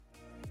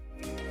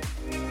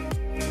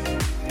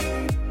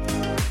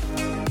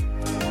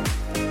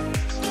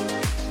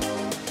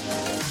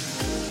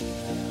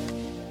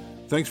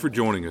Thanks for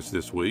joining us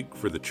this week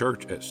for the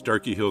Church at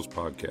Sterchi Hills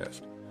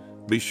podcast.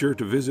 Be sure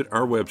to visit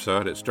our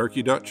website at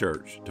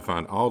sterchi.church to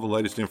find all the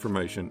latest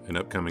information and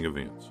upcoming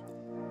events.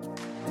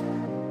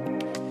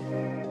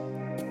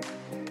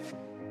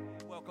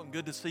 Welcome.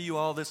 Good to see you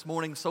all this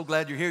morning. So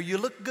glad you're here. You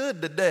look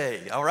good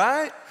today, all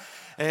right?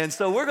 And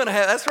so we're going to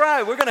have, that's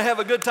right, we're going to have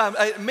a good time.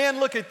 Hey, men,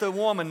 look at the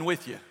woman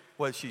with you,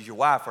 whether she's your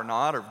wife or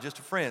not, or just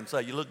a friend.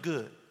 Say, you look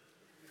good.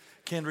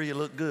 Kendra, you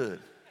look good.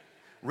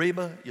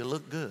 Reba, you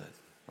look good,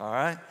 all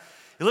right?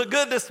 You look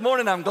good this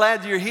morning. I'm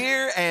glad you're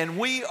here, and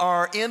we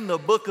are in the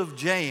book of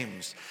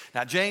James.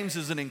 Now, James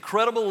is an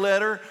incredible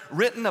letter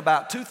written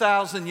about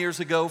 2,000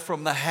 years ago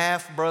from the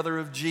half-brother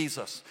of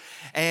Jesus,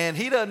 and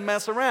he doesn't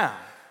mess around.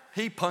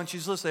 He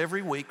punches us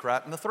every week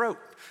right in the throat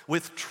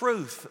with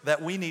truth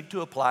that we need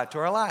to apply to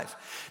our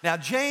life. Now,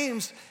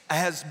 James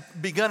has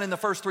begun in the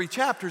first 3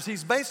 chapters.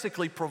 He's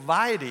basically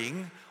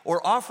providing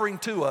or offering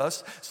to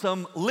us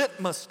some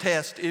litmus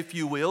test, if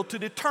you will, to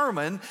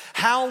determine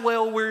how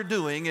well we're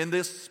doing in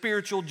this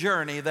spiritual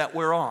journey that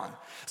we're on.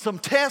 Some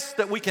tests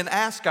that we can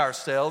ask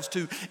ourselves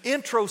to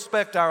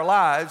introspect our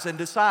lives and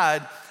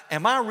decide,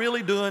 am I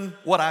really doing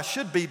what I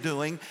should be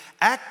doing,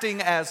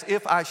 acting as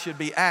if I should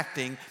be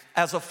acting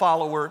as a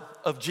follower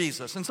of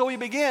Jesus? And so he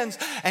begins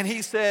and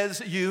he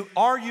says,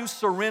 are you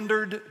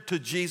surrendered to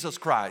Jesus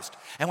Christ?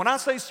 And when I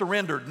say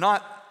surrendered,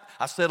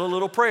 I said a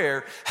little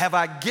prayer, have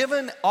I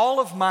given all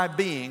of my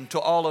being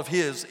to all of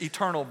his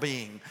eternal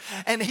being?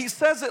 And he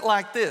says it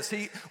like this.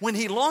 When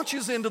he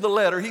launches into the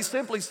letter, he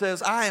simply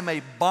says, I am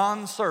a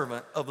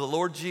bondservant of the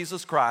Lord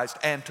Jesus Christ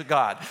and to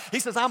God.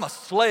 He says, I'm a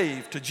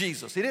slave to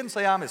Jesus. He didn't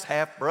say I'm his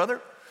half-brother.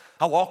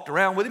 I walked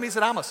around with him. He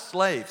said, I'm a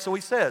slave. So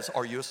he says,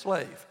 are you a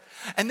slave?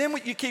 And then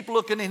you keep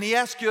looking and he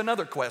asks you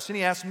another question.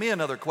 He asks me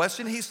another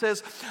question. He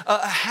says,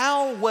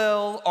 how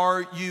well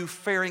are you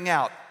faring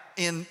out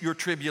in your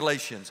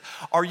tribulations?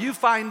 Are you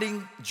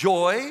finding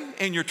joy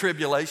in your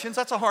tribulations?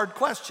 That's a hard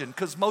question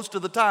because most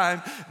of the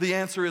time the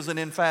answer is an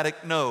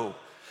emphatic no.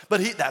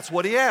 But that's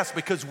what he asked,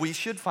 because we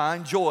should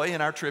find joy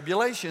in our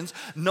tribulations,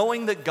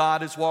 knowing that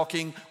God is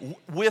walking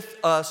with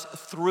us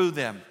through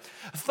them.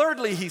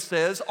 Thirdly, he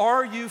says,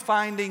 are you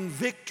finding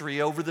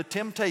victory over the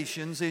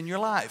temptations in your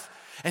life?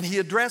 And he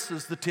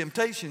addresses the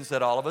temptations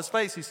that all of us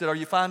face. He said, are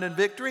you finding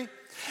victory?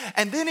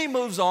 And then he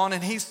moves on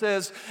and he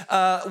says,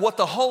 what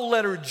the whole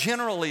letter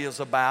generally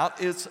is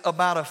about, it's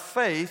about a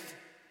faith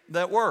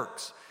that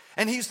works.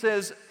 And he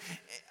says,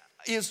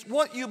 is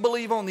what you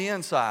believe on the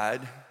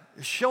inside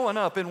showing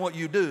up in what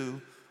you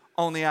do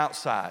on the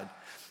outside?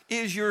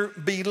 Is your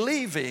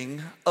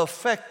believing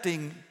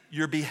affecting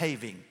your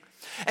behaving?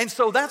 And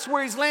so that's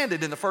where he's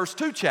landed in the first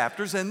 2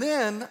 chapters. And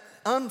then,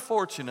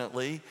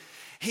 unfortunately,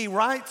 he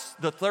writes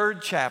the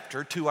 3rd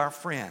chapter to our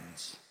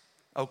friends.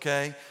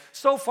 Okay?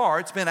 So far,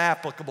 it's been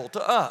applicable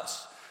to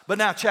us. But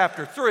now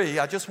chapter 3,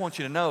 I just want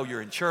you to know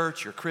you're in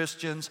church, you're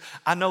Christians.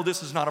 I know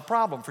this is not a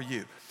problem for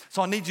you.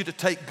 So I need you to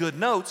take good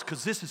notes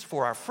because this is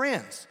for our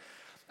friends,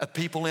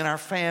 people in our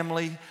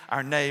family,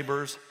 our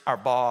neighbors, our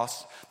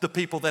boss, the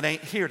people that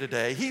ain't here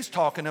today. He's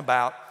talking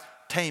about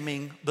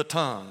taming the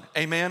tongue.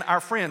 Amen?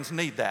 Our friends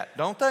need that,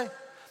 don't they?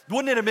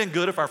 Wouldn't it have been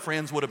good if our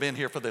friends would have been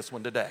here for this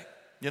one today?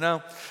 You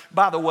know,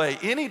 by the way,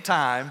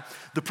 anytime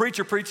the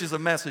preacher preaches a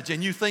message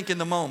and you think in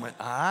the moment,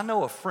 I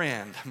know a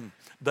friend,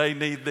 they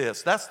need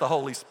this. That's the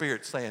Holy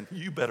Spirit saying,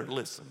 you better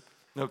listen,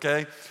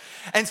 okay?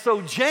 And so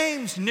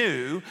James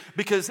knew,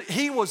 because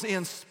he was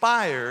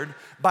inspired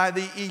by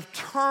the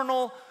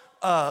eternal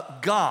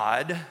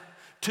God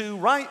to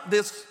write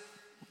this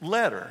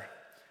letter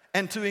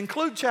and to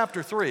include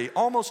chapter 3,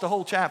 almost a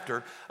whole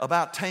chapter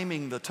about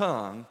taming the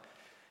tongue.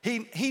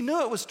 He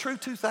knew it was true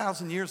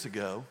 2,000 years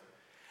ago.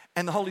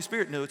 And the Holy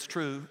Spirit knew it's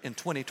true in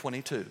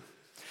 2022.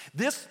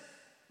 This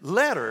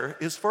letter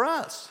is for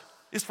us.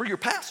 It's for your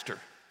pastor.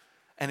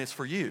 And it's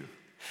for you.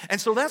 And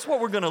so that's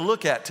what we're going to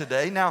look at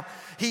today. Now,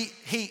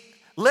 he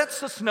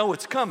lets us know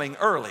it's coming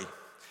early.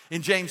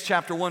 In James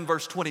chapter 1,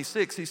 verse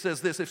 26, he says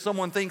this, if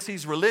someone thinks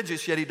he's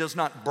religious, yet he does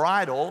not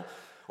bridle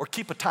or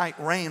keep a tight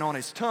rein on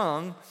his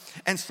tongue,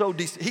 and so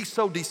he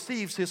so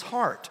deceives his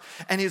heart.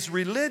 And his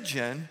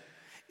religion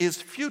is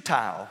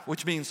futile,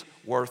 which means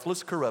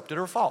worthless, corrupted,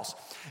 or false.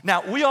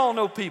 Now, we all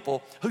know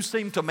people who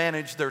seem to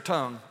manage their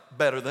tongue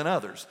better than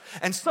others.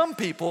 And some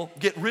people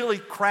get really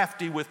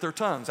crafty with their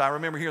tongues. I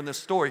remember hearing this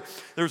story.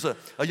 There's a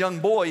young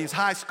boy, he's a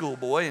high school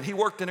boy, and he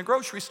worked in a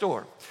grocery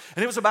store.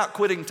 And it was about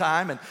quitting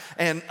time,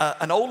 and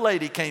an old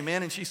lady came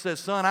in and she says,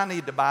 son, I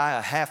need to buy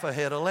a half a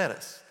head of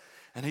lettuce.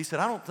 And he said,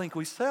 I don't think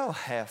we sell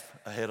half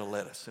a head of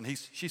lettuce. And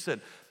she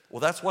said, well,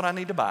 that's what I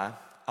need to buy.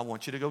 I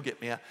want you to go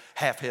get me a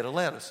half head of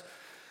lettuce.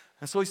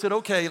 And so he said,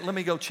 okay, let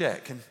me go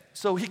check. And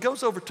so he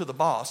goes over to the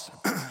boss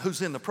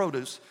who's in the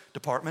produce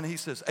department. And he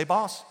says, hey,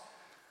 boss,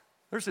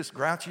 there's this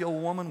grouchy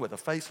old woman with a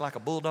face like a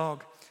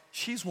bulldog.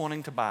 She's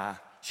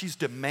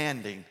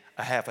demanding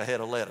a half a head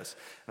of lettuce.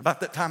 And about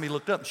that time he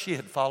looked up and she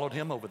had followed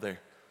him over there.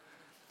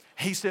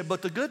 He said,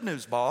 but the good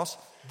news, boss,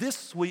 this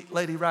sweet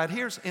lady right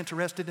here is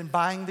interested in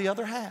buying the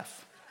other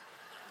half.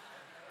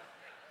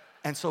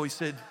 And so he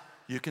said,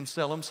 you can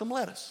sell them some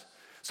lettuce.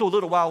 So a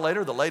little while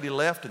later, the lady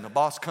left, and the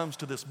boss comes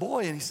to this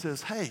boy, and he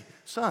says, hey,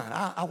 son,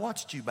 I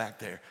watched you back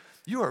there.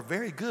 You are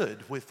very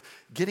good with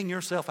getting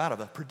yourself out of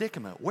a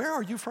predicament. Where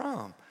are you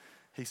from?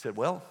 He said,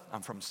 well,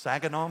 I'm from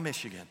Saginaw,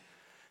 Michigan.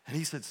 And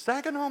he said,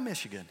 Saginaw,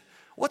 Michigan.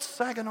 What's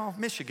Saginaw,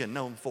 Michigan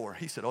known for?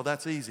 He said, oh,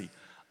 that's easy.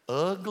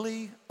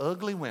 Ugly,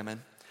 ugly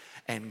women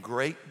and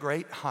great,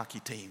 great hockey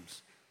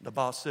teams. The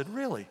boss said,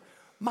 really?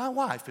 My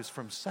wife is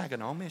from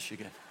Saginaw,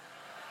 Michigan.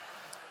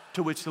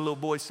 To which the little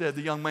boy said,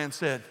 the young man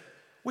said,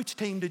 which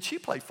team did she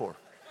play for?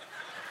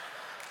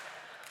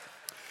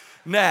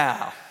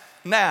 Now,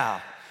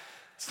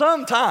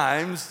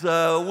 sometimes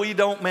we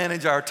don't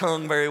manage our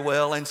tongue very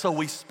well, and so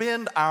we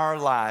spend our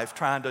life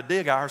trying to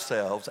dig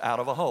ourselves out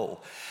of a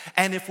hole.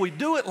 And if we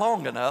do it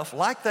long enough,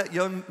 like that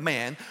young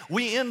man,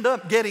 we end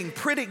up getting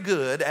pretty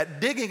good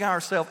at digging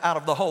ourselves out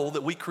of the hole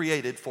that we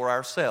created for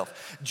ourselves.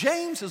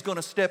 James is going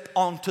to step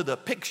onto the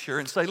picture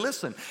and say,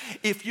 listen,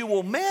 if you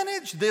will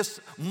manage this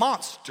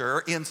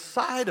monster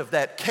inside of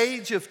that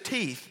cage of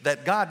teeth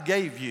that God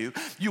gave you,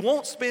 you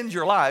won't spend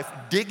your life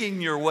digging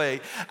your way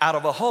out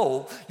of a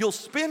hole. You'll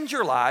spend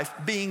your life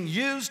being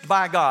used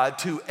by God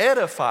to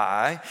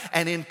edify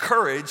and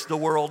encourage the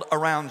world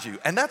around you.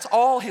 And that's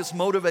all his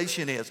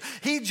motivation is.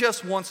 He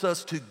just wants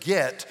us to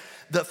get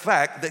the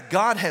fact that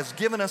God has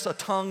given us a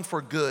tongue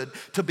for good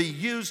to be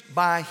used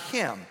by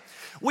him.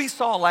 We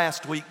saw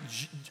last week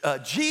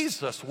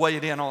Jesus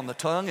weighed in on the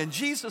tongue, and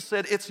Jesus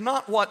said it's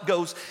not what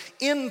goes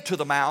into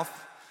the mouth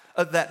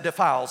that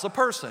defiles a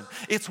person.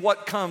 It's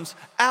what comes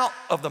out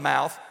of the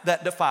mouth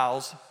that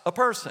defiles a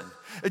person.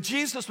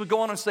 Jesus would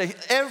go on and say,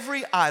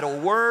 every idle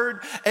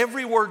word,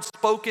 every word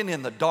spoken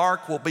in the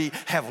dark will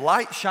have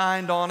light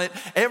shined on it.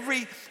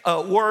 Every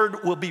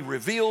word will be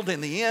revealed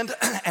in the end.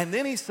 And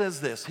then he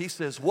says this, he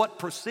says, what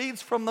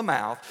proceeds from the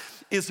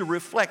mouth is a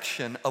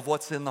reflection of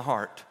what's in the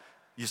heart.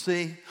 You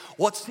see,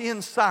 what's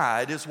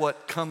inside is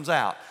what comes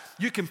out.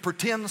 You can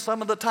pretend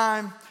some of the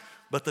time,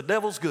 but the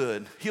devil's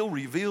good. He'll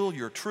reveal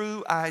your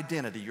true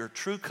identity, your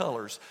true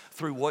colors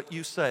through what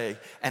you say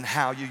and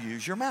how you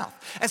use your mouth.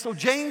 And so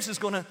James is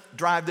going to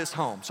drive this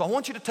home. So I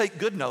want you to take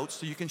good notes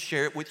so you can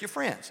share it with your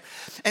friends.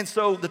 And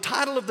so the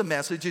title of the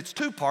message, it's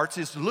 2 parts,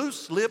 is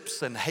Loose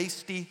Lips and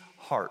Hasty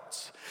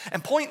Hearts.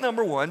 And point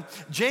number 1,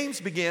 James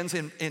begins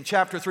in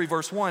chapter 3,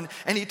 verse 1,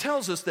 and he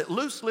tells us that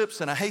loose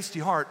lips and a hasty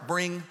heart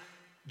bring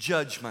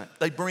judgment.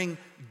 They bring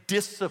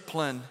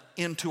discipline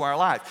into our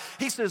life.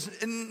 He says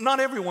not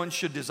everyone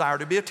should desire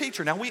to be a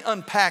teacher. Now we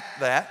unpack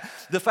that.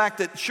 The fact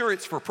that sure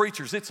it's for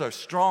preachers, it's a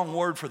strong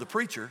word for the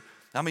preacher.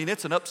 I mean,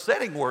 it's an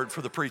upsetting word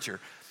for the preacher.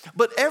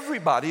 But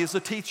everybody is a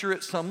teacher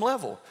at some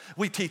level.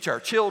 We teach our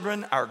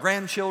children, our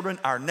grandchildren,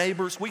 our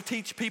neighbors. We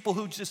teach people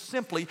who just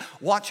simply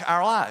watch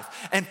our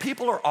life. And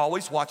people are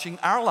always watching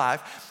our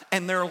life,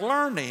 and they're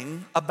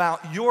learning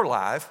about your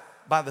life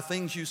by the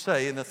things you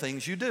say and the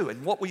things you do.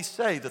 And what we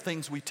say, the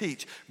things we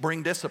teach,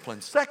 bring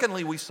discipline.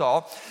 Secondly, we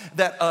saw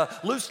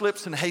that loose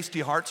lips and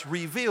hasty hearts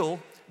reveal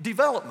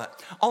development.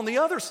 On the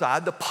other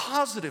side, the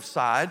positive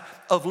side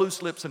of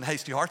loose lips and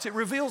hasty hearts, it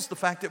reveals the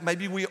fact that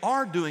maybe we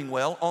are doing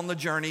well on the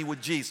journey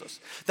with Jesus,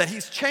 that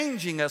he's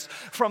changing us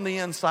from the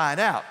inside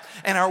out,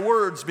 and our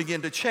words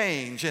begin to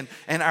change, and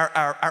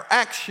our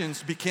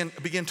actions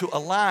begin to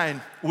align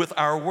with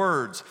our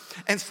words.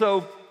 And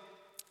so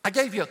I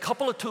gave you a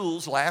couple of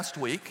tools last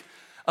week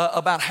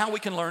about how we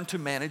can learn to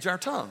manage our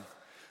tongue.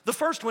 The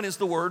first one is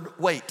the word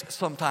wait.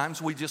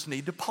 Sometimes we just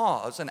need to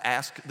pause and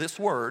ask this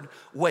word,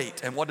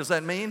 wait. And what does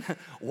that mean?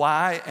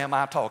 Why am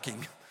I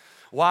talking?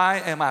 Why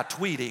am I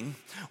tweeting?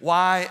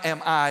 Why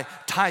am I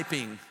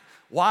typing?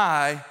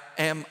 Why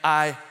am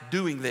I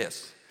doing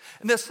this?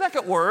 And the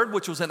second word,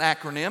 which was an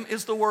acronym,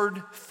 is the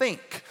word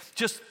think.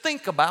 Just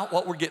think about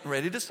what we're getting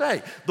ready to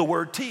say. The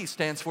word T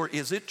stands for,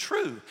 is it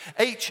true?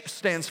 H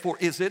stands for,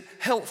 is it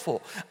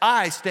helpful?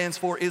 I stands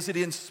for, is it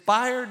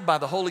inspired by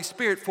the Holy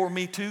Spirit for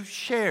me to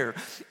share?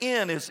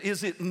 N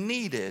is it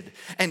needed?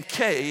 And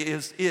K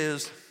is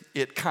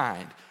it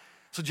kind?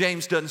 So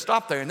James doesn't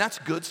stop there, and that's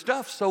good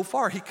stuff so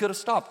far. He could have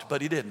stopped,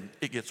 but he didn't.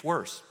 It gets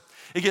worse.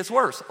 It gets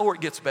worse, or it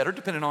gets better,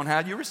 depending on how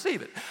you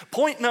receive it.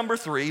 Point number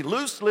 3,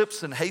 loose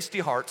lips and hasty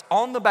hearts.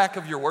 On the back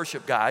of your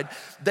worship guide,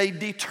 they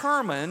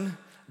determine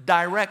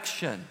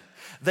direction.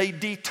 They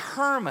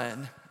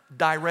determine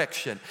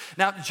direction.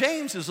 Now,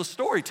 James is a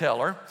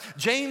storyteller.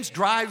 James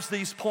drives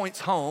these points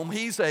home.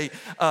 He's a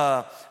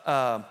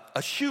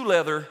shoe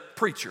leather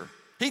preacher.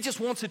 He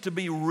just wants it to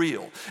be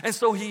real. And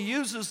so he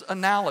uses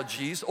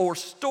analogies or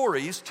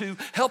stories to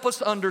help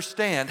us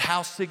understand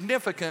how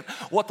significant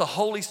what the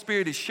Holy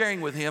Spirit is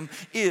sharing with him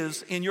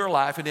is in your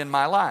life and in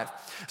my life.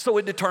 So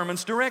it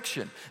determines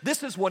direction.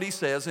 This is what he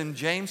says in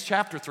James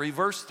chapter 3,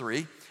 verse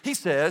 3. He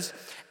says,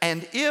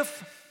 and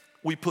if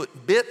we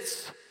put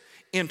bits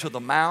into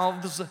the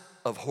mouths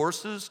of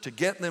horses to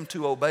get them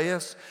to obey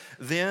us,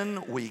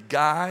 then we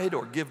guide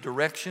or give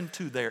direction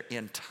to their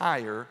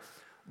entire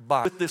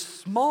body. With this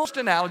smallest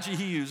analogy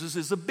he uses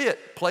is a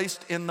bit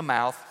placed in the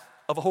mouth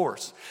of a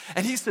horse.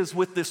 And he says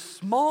with this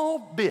small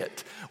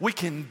bit, we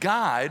can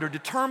guide or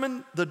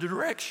determine the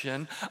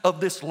direction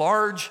of this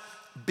large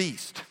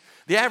beast.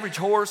 The average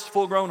horse,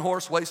 full-grown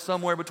horse, weighs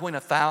somewhere between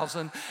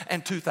 1,000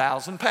 and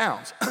 2,000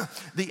 pounds.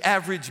 The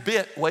average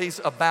bit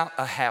weighs about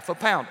a half a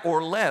pound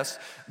or less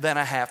than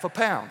a half a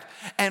pound.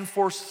 And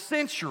for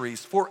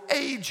centuries, for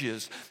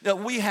ages,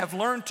 we have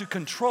learned to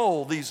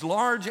control these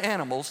large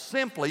animals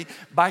simply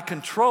by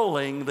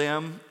controlling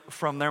them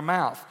from their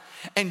mouth.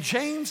 And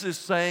James is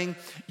saying,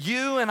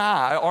 you and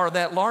I are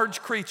that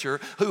large creature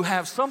who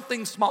have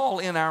something small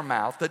in our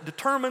mouth that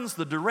determines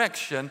the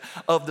direction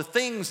of the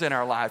things in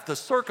our life, the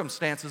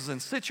circumstances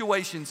and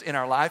situations in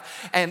our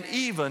life, and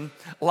even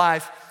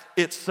life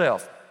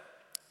itself.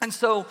 And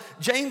so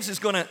James is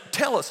going to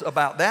tell us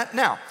about that.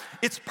 Now,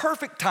 it's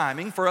perfect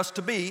timing for us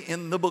to be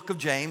in the book of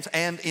James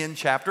and in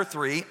chapter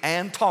 3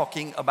 and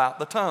talking about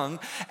the tongue,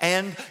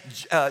 and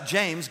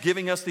James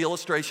giving us the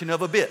illustration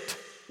of a bit.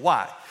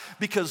 Why?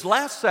 Because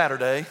last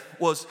Saturday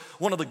was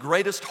one of the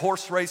greatest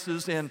horse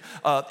races in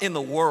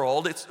the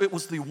world. It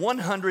was the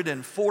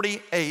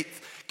 148th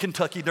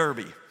Kentucky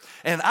Derby.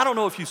 And I don't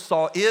know if you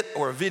saw it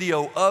or a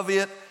video of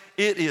it.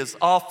 It is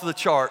off the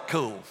chart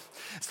cool.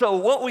 So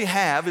what we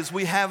have is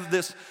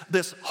this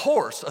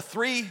horse, a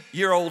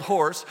 3-year-old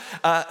horse,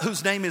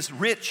 whose name is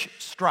Rich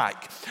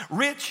Strike.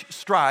 Rich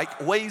Strike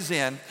weighs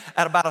in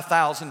at about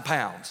 1,000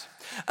 pounds.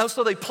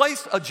 So they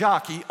place a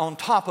jockey on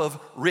top of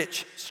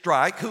Rich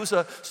Strike, who's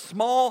a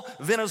small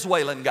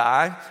Venezuelan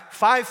guy,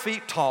 5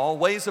 feet tall,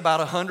 weighs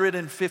about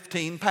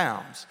 115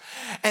 pounds.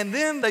 And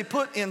then they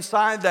put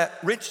inside that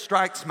Rich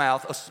Strike's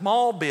mouth a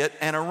small bit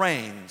and a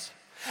reins.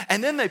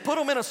 And then they put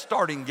him in a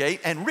starting gate,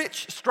 and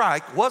Rich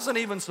Strike wasn't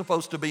even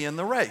supposed to be in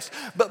the race.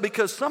 But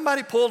because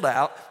somebody pulled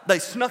out, they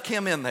snuck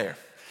him in there.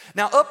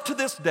 Now, up to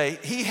this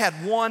date, he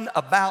had won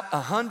about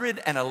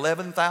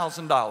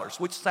 $111,000,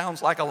 which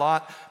sounds like a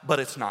lot, but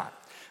it's not,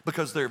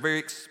 because they're very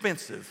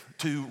expensive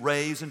to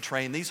raise and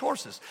train these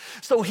horses.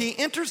 So he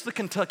enters the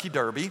Kentucky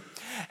Derby,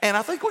 and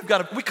I think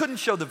we couldn't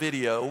show the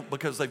video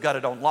because they've got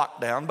it on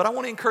lockdown, but I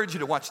want to encourage you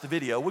to watch the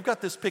video. We've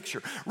got this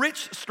picture.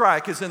 Rich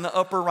Strike is in the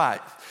upper right.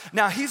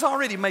 Now, he's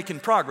already making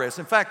progress.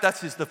 In fact,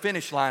 that's the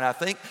finish line, I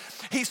think.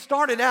 He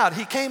started out,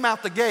 he came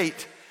out the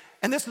gate,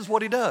 and this is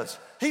what he does.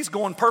 He's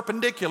going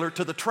perpendicular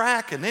to the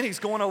track, and then he's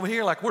going over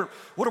here like, what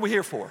are we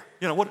here for?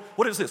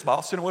 What is this,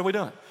 boss? What are we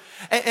doing?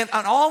 And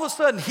all of a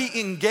sudden, he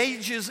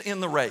engages in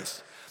the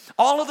race.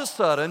 All of a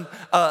sudden,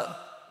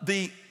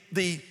 the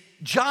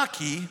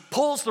jockey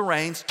pulls the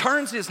reins,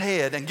 turns his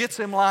head, and gets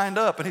him lined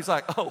up. And he's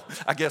like, oh,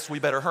 I guess we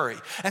better hurry.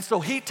 And so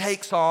he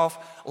takes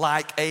off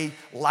like a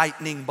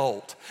lightning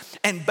bolt.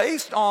 And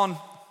based on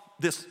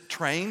this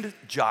trained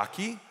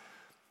jockey,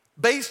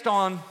 based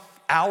on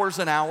hours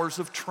and hours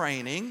of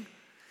training,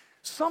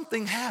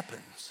 something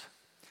happens.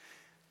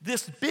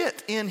 This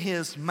bit in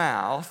his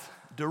mouth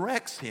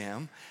directs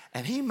him,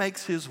 and he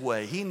makes his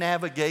way. He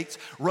navigates,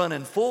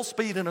 running full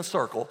speed in a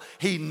circle.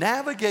 He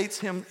navigates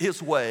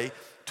his way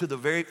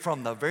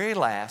from the very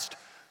last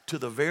to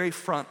the very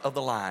front of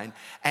the line,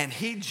 and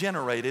he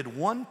generated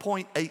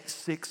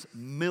 $1.86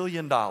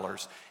 million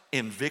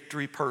in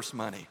victory purse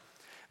money.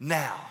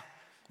 Now,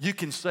 you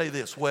can say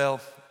this, well,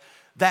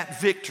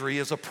 that victory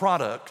is a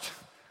product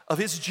of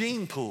his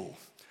gene pool.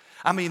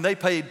 I mean, they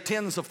paid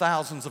tens of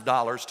thousands of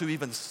dollars to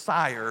even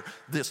sire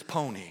this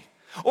pony.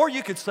 Or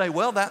you could say,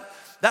 well, that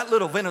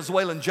little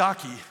Venezuelan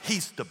jockey,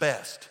 he's the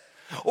best.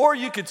 Or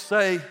you could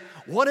say,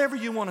 whatever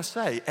you want to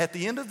say. At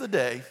the end of the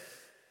day,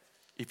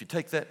 if you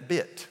take that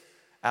bit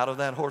out of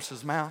that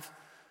horse's mouth,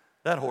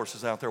 that horse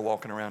is out there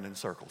walking around in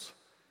circles.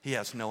 He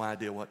has no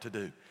idea what to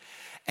do.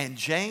 And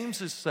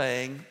James is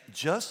saying,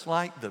 just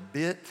like the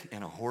bit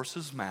in a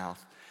horse's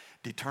mouth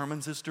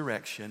determines its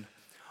direction,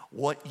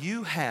 what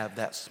you have,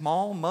 that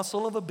small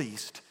muscle of a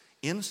beast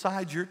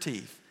inside your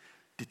teeth,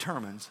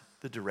 determines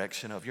the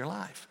direction of your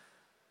life.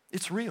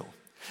 It's real.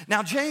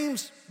 Now,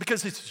 James,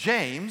 because it's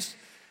James,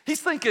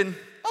 he's thinking,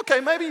 okay,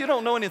 maybe you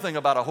don't know anything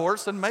about a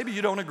horse, and maybe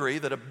you don't agree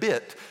that a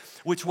bit,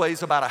 which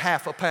weighs about a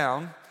half a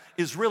pound,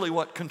 is really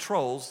what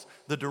controls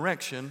the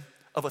direction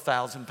of a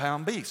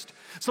 1,000-pound beast.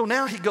 So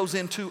now he goes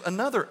into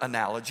another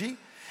analogy,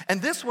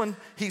 and this one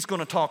he's going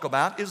to talk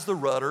about is the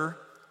rudder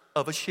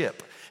of a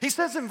ship. He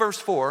says in verse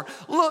 4,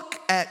 look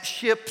at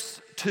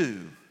ships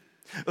too.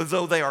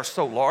 Though they are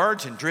so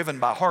large and driven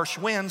by harsh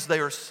winds, they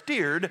are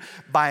steered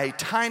by a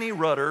tiny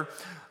rudder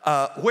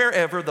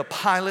wherever the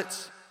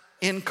pilot's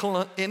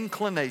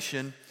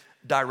inclination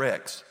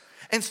directs.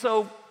 And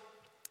so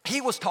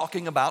he was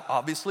talking about,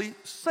 obviously,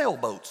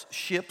 sailboats,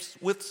 ships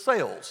with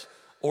sails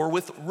or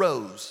with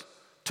rows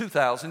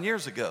 2,000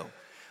 years ago.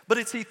 But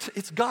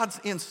it's God's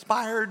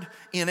inspired,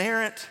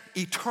 inerrant,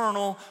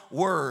 eternal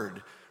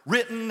word,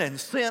 written and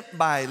sent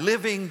by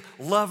living,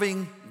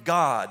 loving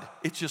God.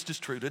 It's just as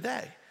true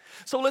today.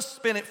 So let's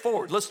spin it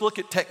forward. Let's look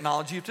at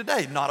technology of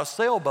today, not a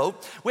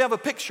sailboat. We have a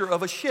picture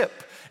of a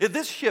ship.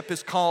 This ship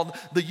is called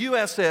the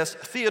USS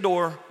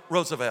Theodore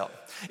Roosevelt.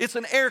 It's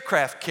an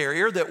aircraft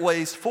carrier that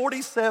weighs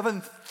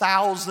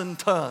 47,000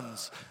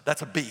 tons.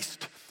 That's a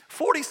beast.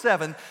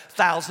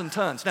 47,000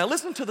 tons. Now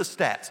listen to the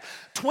stats.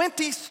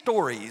 20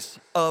 stories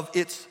of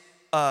its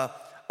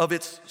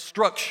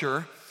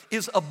structure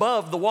is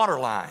above the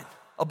waterline.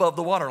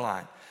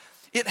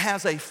 It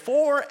has a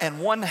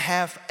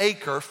 4.5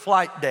 acre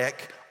flight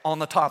deck on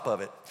the top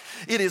of it.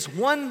 It is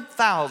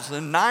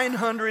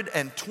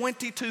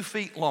 1,922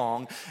 feet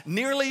long,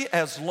 nearly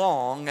as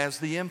long as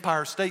the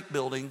Empire State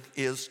Building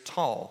is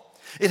tall.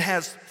 It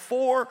has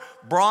 4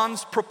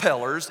 bronze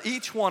propellers,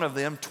 each one of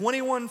them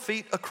 21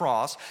 feet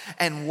across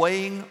and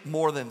weighing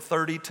more than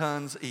 30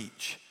 tons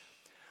each.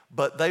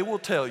 But they will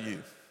tell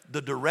you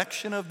the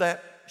direction of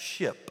that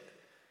ship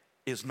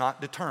is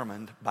not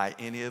determined by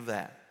any of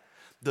that.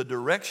 The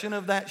direction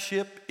of that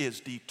ship is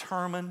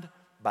determined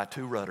by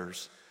 2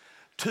 rudders.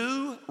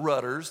 2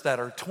 rudders that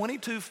are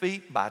 22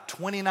 feet by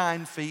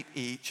 29 feet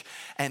each,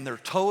 and their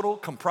total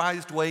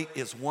comprised weight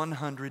is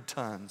 100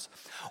 tons.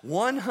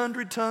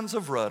 100 tons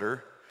of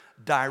rudder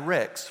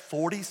directs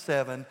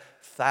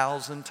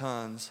 47,000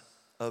 tons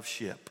of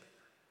ship.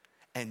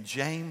 And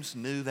James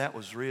knew that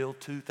was real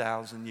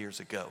 2,000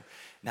 years ago.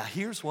 Now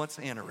here's what's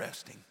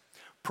interesting.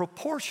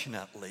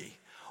 Proportionately,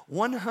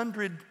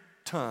 100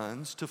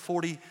 tons to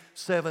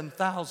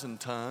 47,000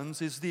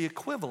 tons is the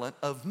equivalent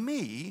of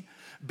me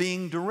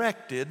being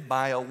directed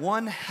by a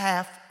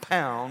 1/2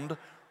 pound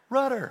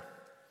rudder.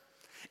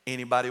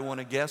 Anybody want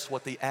to guess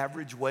what the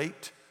average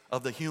weight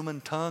of the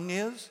human tongue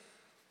is?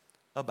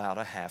 About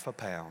a 1/2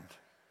 pound.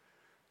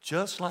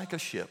 Just like a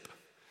ship,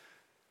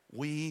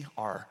 we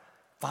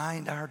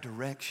find our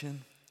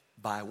direction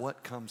by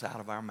what comes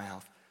out of our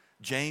mouth.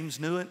 James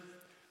knew it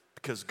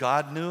because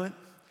God knew it.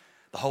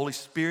 The Holy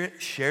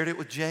Spirit shared it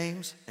with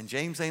James, and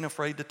James ain't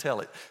afraid to tell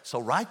it.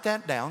 So write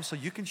that down so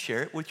you can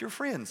share it with your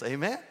friends,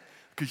 amen?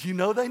 Because you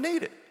know they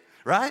need it,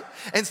 right?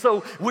 And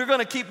so we're going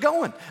to keep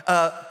going.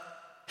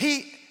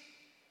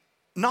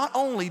 Not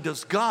only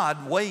does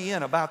God weigh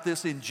in about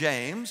this in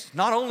James,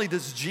 not only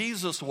does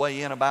Jesus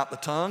weigh in about the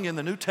tongue in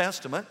the New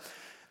Testament,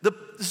 the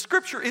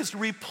scripture is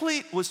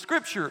replete with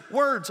scripture,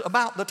 words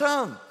about the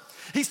tongue.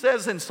 He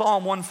says in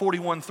Psalm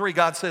 141:3,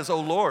 God says, "O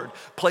Lord,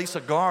 place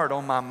a guard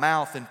on my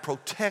mouth and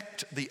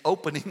protect the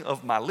opening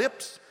of my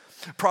lips."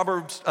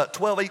 Proverbs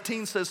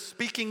 12:18 says,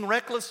 "Speaking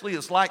recklessly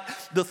is like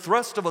the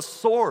thrust of a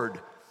sword,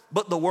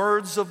 but the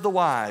words of the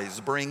wise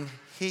bring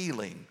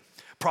healing."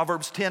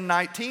 Proverbs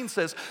 10:19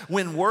 says,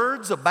 "When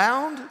words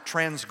abound,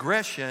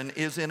 transgression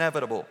is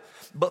inevitable,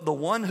 but the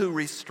one who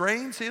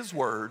restrains his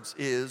words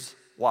is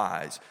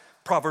wise."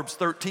 Proverbs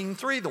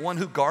 13:3, "The one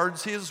who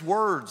guards his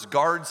words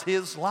guards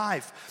his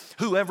life.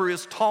 Whoever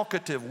is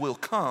talkative will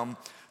come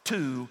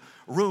to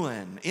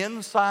ruin."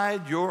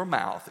 Inside your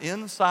mouth,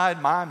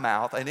 inside my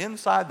mouth, and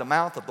inside the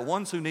mouth of the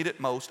ones who need it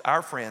most,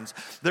 our friends,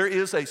 there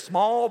is a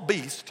small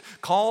beast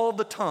called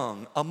the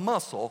tongue, a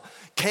muscle,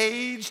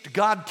 caged.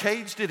 God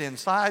caged it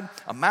inside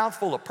a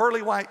mouthful of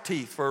pearly white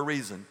teeth for a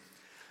reason.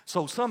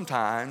 So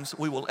sometimes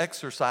we will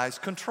exercise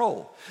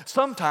control.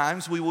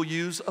 Sometimes we will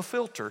use a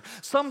filter.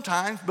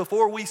 Sometimes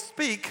before we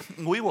speak,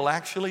 we will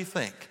actually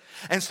think.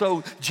 And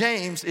so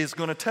James is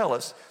going to tell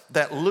us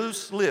that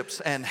loose lips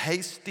and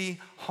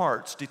hasty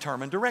hearts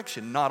determine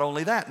direction. Not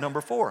only that,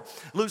 number 4,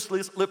 loose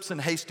lips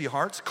and hasty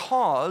hearts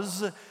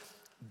cause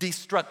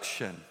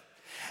destruction.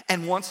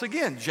 And once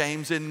again,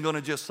 James isn't going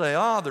to just say,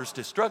 there's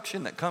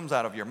destruction that comes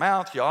out of your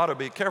mouth. You ought to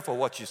be careful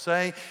what you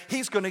say.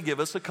 He's going to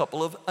give us a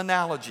couple of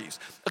analogies,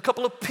 a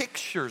couple of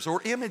pictures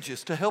or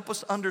images to help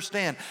us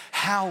understand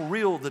how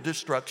real the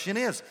destruction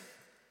is.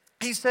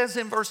 He says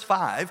in verse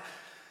 5,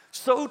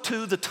 "So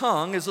too the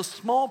tongue is a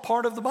small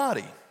part of the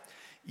body,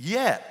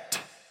 yet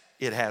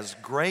it has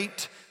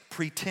great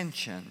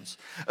pretensions.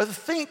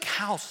 Think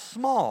how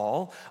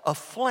small a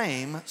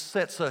flame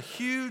sets a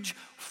huge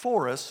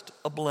forest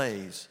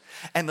ablaze.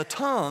 And the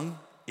tongue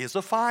is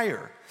a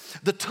fire."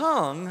 The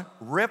tongue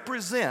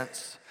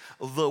represents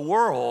the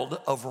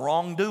world of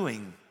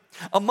wrongdoing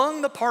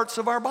among the parts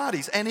of our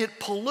bodies, and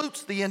it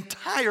pollutes the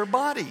entire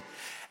body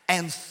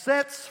and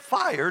sets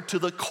fire to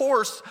the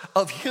course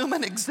of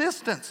human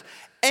existence.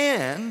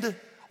 And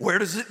where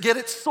does it get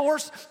its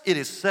source? It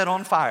is set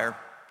on fire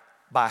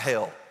by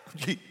hell.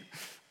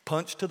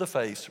 Punch to the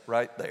face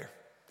right there.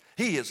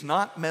 He is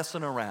not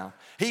messing around.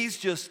 He's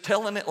just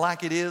telling it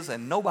like it is,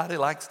 and nobody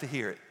likes to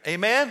hear it.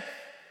 Amen?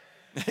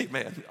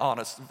 Amen.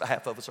 Honest.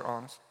 Half of us are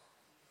honest.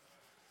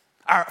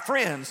 Our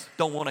friends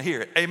don't want to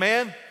hear it.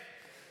 Amen?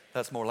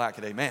 That's more like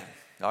it. Amen.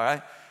 All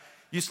right?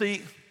 You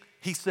see,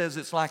 he says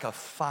it's like a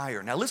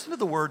fire. Now listen to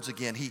the words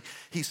again.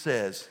 He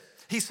says,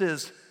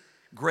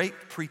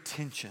 great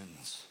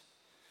pretensions.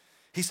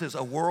 He says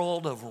a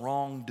world of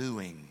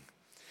wrongdoing,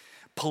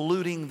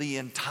 polluting the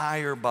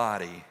entire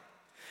body,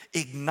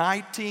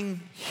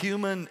 igniting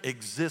human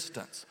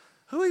existence.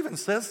 Who even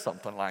says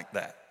something like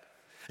that?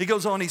 He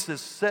goes on, he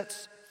says,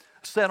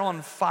 set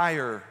on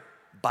fire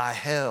by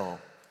hell.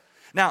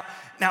 Now,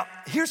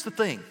 here's the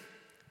thing.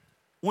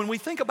 When we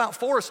think about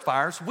forest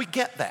fires, we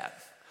get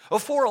that.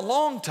 For a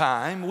long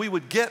time, we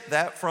would get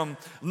that from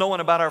knowing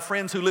about our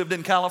friends who lived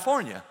in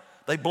California.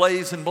 They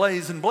blaze and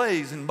blaze and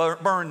blaze and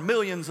burn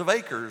millions of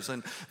acres,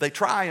 and they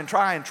try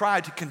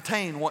to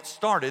contain what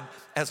started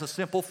as a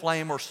simple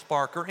flame or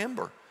spark or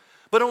ember.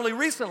 But only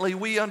recently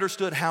we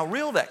understood how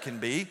real that can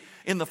be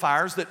in the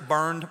fires that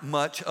burned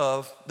much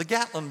of the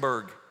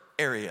Gatlinburg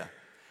area.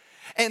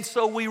 And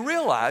so we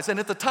realized, and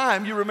at the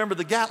time, you remember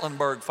the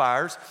Gatlinburg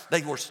fires,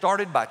 they were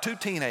started by two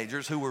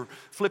teenagers who were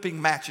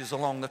flipping matches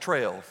along the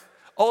trail.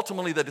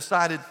 Ultimately, they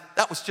decided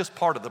that was just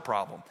part of the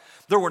problem.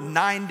 There were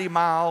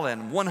 90-mile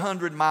and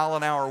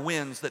 100-mile-an-hour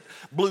winds that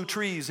blew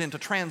trees into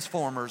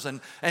transformers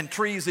and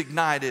trees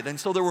ignited. And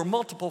so there were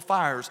multiple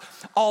fires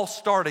all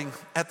starting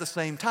at the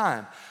same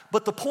time.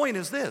 But the point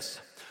is this: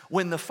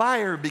 when the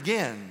fire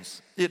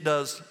begins, it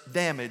does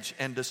damage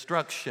and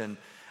destruction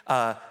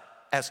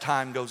as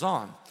time goes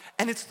on.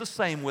 And it's the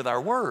same with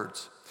our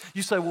words.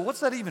 You say, well,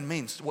 what's that even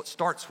mean? What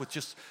starts with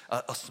just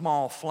a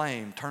small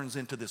flame turns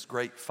into this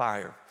great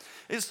fire.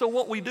 And so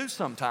what we do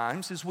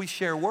sometimes is we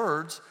share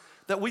words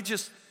that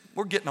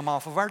we're getting them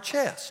off of our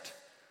chest.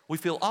 We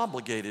feel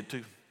obligated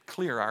to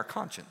clear our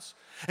conscience.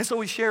 And so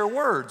we share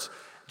words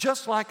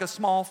just like a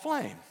small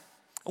flame.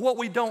 What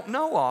we don't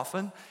know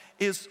often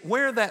is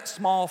where that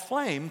small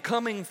flame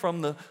coming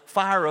from the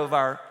fire of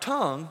our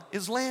tongue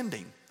is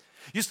landing.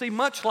 You see,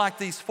 much like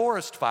these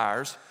forest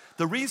fires,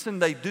 the reason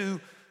they do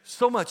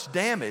so much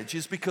damage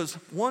is because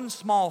one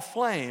small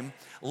flame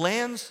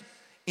lands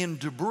in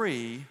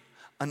debris,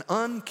 an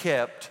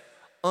unkept,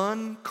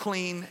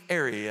 unclean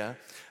area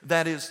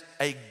that is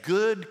a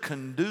good,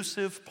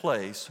 conducive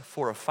place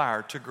for a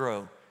fire to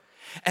grow.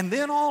 And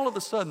then all of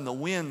a sudden the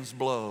winds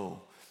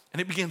blow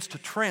and it begins to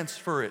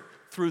transfer it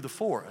through the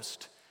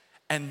forest.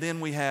 And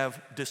then we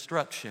have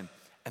destruction.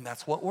 And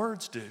that's what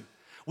words do.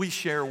 We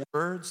share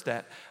words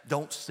that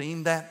don't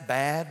seem that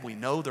bad. We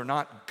know they're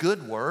not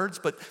good words,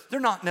 but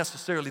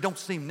don't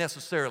seem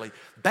necessarily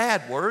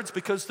bad words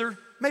because they're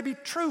maybe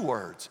true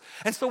words.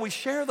 And so we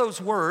share those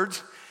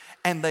words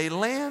and they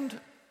land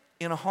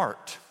in a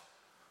heart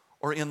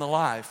or in the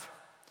life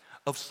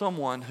of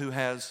someone who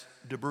has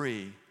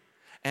debris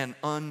and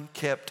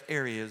unkept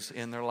areas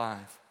in their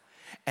life.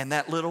 And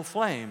that little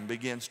flame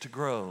begins to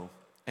grow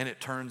and it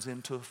turns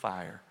into a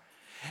fire.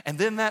 And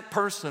then that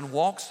person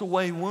walks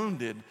away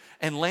wounded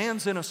and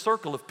lands in a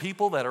circle of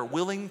people that are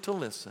willing to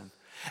listen.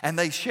 And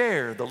they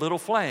share the little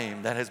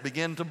flame that has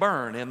begun to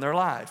burn in their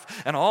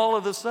life. And all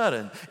of a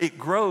sudden, it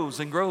grows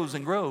and grows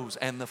and grows,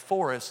 and the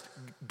forest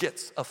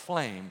gets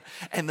aflame,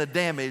 and the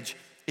damage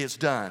is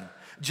done.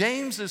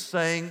 James is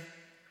saying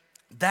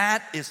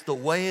that is the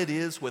way it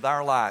is with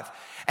our life.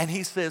 And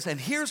he says,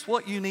 and here's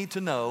what you need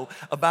to know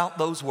about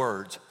those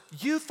words.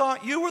 You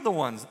thought you were the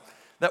ones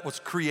that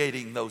was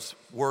creating those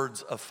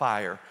words of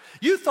fire.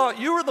 You thought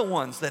you were the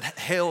ones that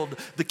held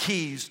the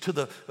keys to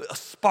the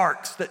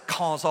sparks that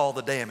cause all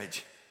the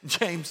damage.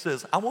 James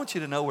says, I want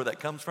you to know where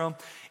that comes from.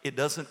 It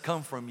doesn't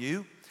come from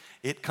you.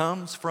 It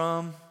comes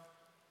from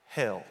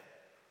hell.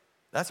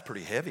 That's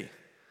pretty heavy.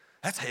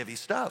 That's heavy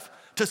stuff.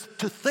 To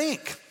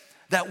think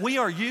that we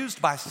are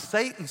used by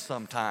Satan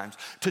sometimes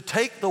to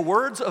take the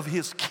words of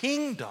his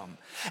kingdom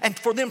and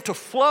for them to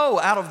flow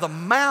out of the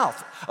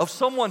mouth of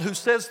someone who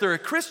says they're a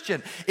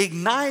Christian,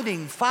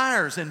 igniting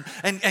fires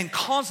and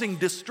causing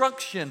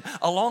destruction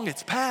along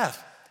its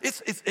path.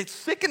 It's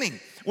sickening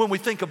when we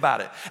think about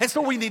it. And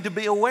so we need to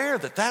be aware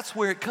that that's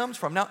where it comes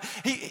from. Now,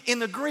 in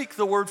the Greek,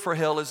 the word for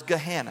hell is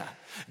Gehenna.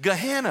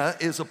 Gehenna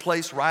is a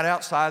place right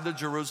outside the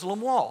Jerusalem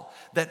wall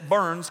that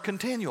burns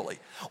continually.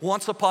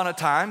 Once upon a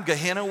time,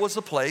 Gehenna was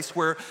a place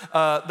where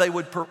they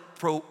would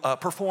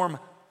perform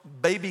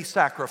baby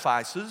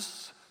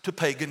sacrifices to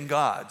pagan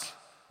gods.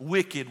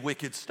 Wicked,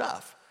 wicked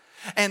stuff.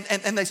 And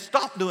they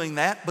stopped doing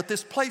that, but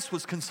this place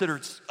was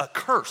considered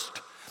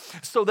accursed.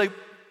 So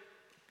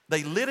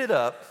they lit it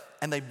up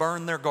and they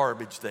burned their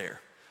garbage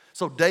there.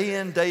 So day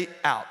in, day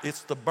out,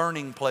 it's the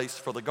burning place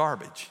for the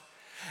garbage.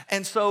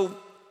 And so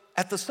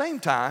at the same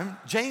time,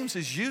 James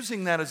is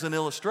using that as an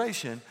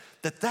illustration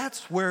that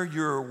that's where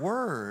your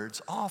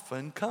words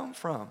often come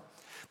from.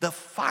 The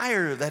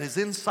fire that is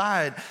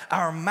inside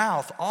our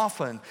mouth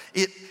often,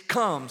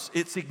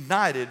 it's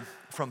ignited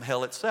from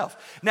hell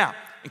itself. Now,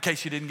 in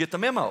case you didn't get the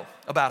memo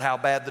about how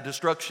bad the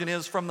destruction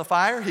is from the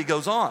fire, he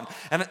goes on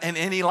and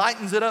he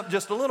lightens it up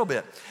just a little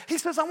bit. He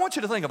says, I want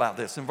you to think about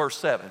this in verse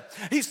 7.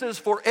 He says,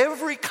 for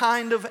every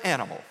kind of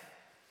animal,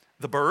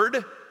 the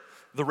bird,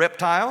 the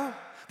reptile,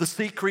 the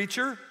sea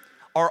creature,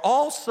 are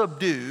all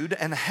subdued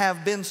and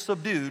have been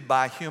subdued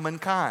by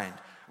humankind.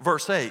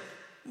 Verse 8,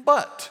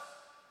 but,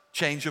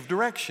 change of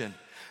direction,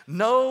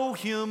 no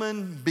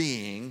human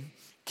being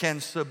can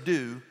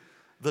subdue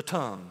the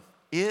tongue.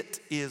 It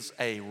is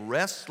a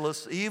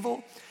restless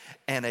evil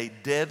and a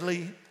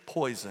deadly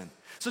poison.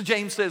 So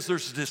James says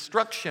there's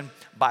destruction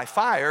by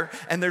fire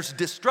and there's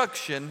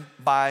destruction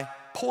by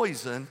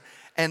poison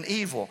and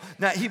evil.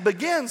 Now he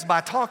begins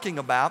by talking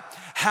about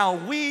how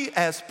we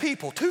as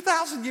people,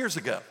 2,000 years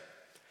ago,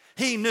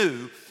 he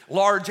knew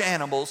large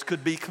animals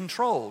could be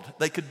controlled.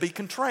 They could be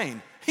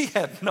constrained. He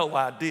had no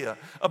idea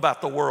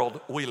about the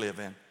world we live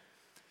in.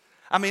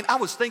 I mean, I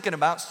was thinking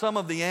about some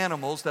of the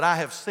animals that I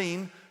have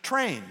seen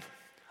trained.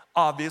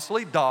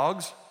 Obviously,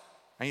 dogs.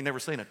 I ain't never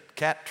seen a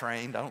cat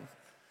trained.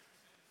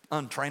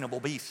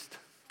 Untrainable beast,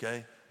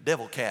 okay?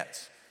 Devil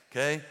cats,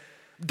 okay?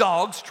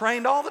 Dogs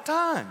trained all the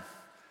time.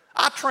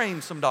 I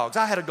trained some dogs.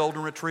 I had a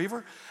golden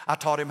retriever. I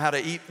taught him how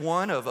to eat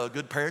one of a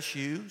good pair of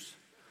shoes.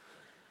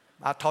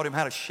 I taught him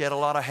how to shed a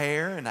lot of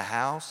hair in the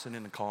house and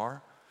in the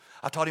car.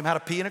 I taught him how to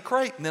pee in a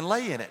crate and then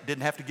lay in it.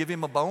 Didn't have to give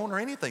him a bone or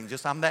anything,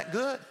 just I'm that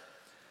good.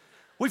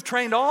 We've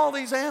trained all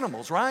these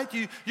animals, right?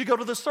 You go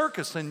to the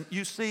circus and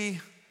you see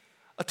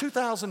a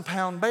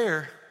 2,000-pound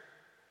bear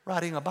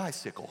riding a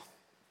bicycle.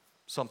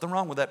 Something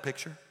wrong with that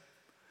picture.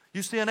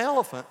 You see an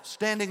elephant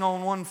standing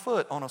on one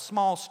foot on a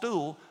small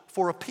stool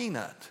for a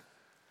peanut.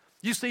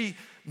 You see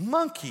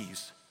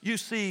monkeys. You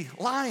see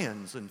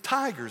lions and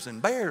tigers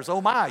and bears.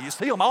 Oh my, you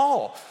see them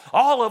all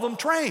of them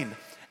trained.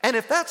 And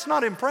if that's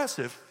not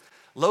impressive,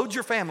 load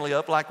your family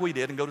up like we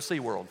did and go to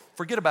SeaWorld.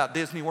 Forget about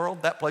Disney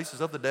World. That place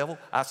is of the devil.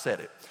 I said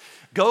it.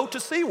 Go to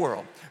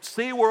SeaWorld.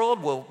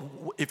 SeaWorld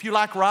will, if you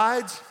like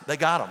rides, they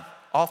got them.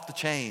 Off the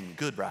chain,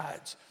 good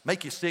rides.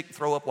 Make you sick,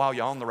 throw up while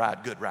you're on the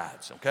ride, good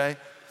rides, okay?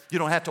 You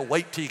don't have to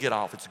wait till you get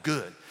off. It's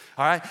good,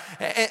 all right?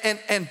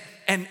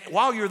 And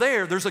while you're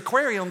there, there's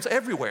aquariums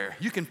everywhere.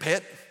 You can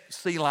pet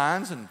sea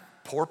lions and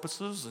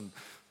porpoises and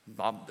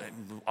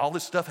all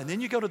this stuff. And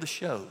then you go to the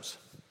shows.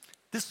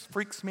 This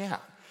freaks me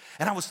out.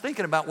 And I was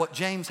thinking about what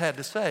James had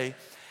to say,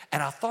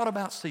 and I thought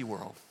about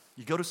SeaWorld.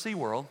 You go to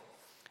SeaWorld,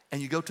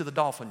 and you go to the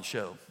dolphin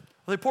show.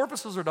 Are they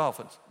porpoises or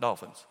dolphins?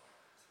 Dolphins.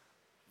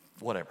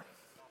 Whatever.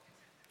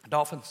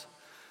 Dolphins?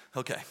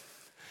 Okay.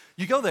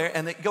 You go there,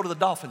 and they go to the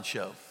dolphin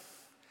show.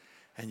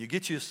 And you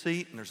get you a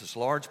seat, and there's this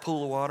large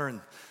pool of water,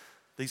 and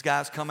these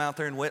guys come out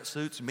there in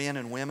wetsuits, men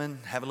and women,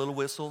 have a little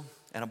whistle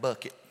and a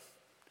bucket.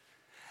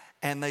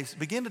 And they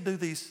begin to do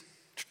these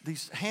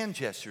hand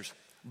gestures.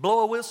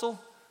 Blow a whistle,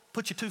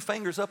 put your 2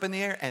 fingers up in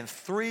the air, and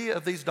 3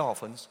 of these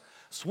dolphins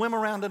swim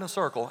around in a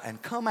circle and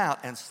come out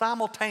and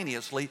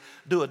simultaneously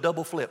do a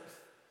double flip.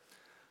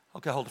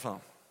 Okay, hold the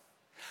phone.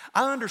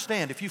 I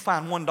understand if you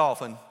find one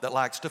dolphin that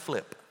likes to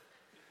flip,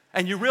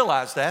 and you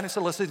realize that, and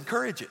so let's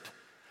encourage it.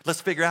 Let's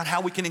figure out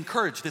how we can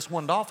encourage this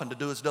one dolphin to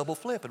do his double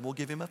flip, and we'll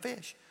give him a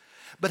fish.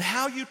 But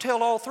how you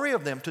tell all 3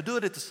 of them to do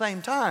it at the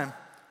same time,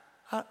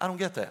 I don't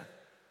get that.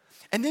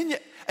 And then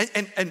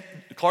and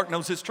Clark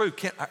knows it's true.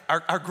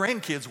 Our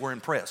grandkids were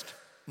impressed.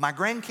 My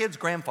grandkid's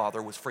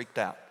grandfather was freaked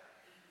out.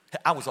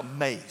 I was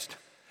amazed.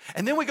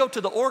 And then we go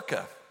to the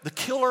orca, the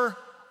killer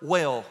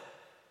whale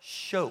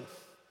show.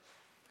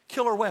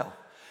 Killer whale.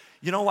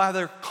 You know why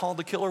they're called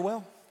the killer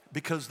whale?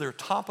 Because they're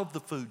top of the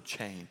food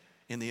chain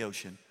in the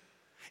ocean.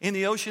 In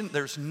the ocean,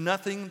 there's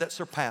nothing that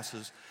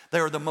surpasses. They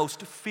are the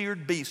most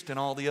feared beast in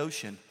all the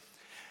ocean.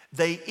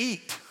 They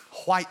eat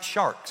white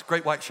sharks,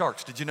 great white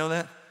sharks. Did you know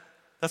that?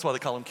 That's why they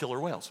call them killer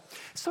whales.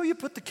 So you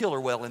put the killer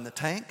whale in the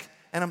tank,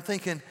 and I'm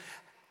thinking,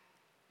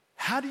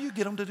 how do you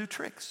get them to do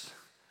tricks?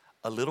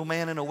 A little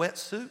man in a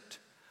wetsuit,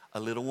 a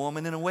little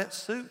woman in a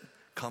wetsuit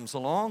comes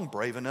along,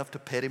 brave enough to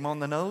pet him on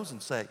the nose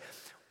and say,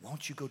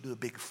 won't you go do a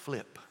big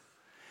flip?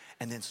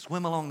 And then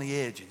swim along the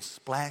edge and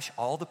splash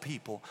all the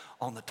people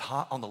on the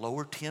top, on the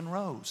lower 10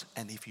 rows.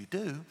 And if you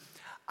do,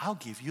 I'll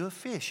give you a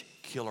fish,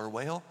 killer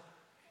whale.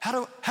 How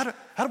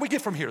do we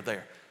get from here to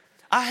there?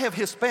 I have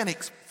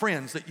Hispanic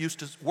friends that used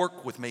to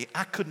work with me.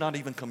 I could not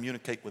even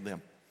communicate with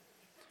them.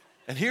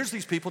 And here's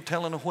these people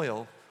telling a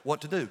whale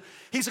what to do.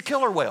 He's a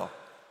killer whale.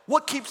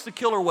 What keeps the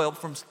killer whale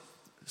from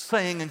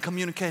saying and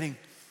communicating,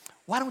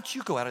 why don't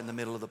you go out in the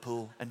middle of the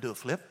pool and do a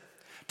flip?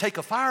 Take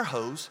a fire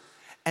hose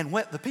and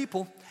wet the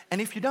people,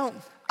 and if you don't,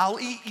 I'll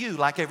eat you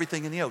like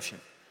everything in the ocean.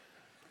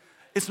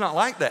 It's not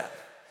like that.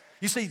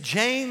 You see,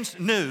 James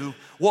knew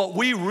what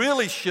we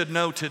really should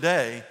know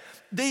today.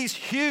 These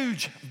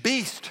huge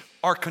beasts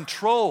are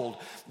controlled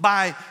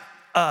by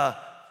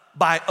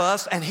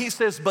us, and he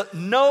says, but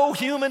no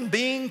human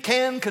being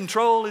can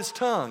control his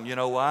tongue. You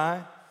know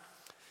why?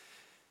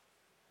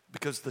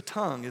 Because the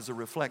tongue is a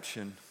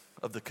reflection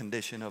of the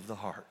condition of the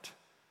heart.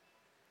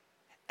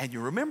 And you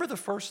remember the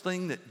first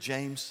thing that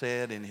James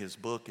said in his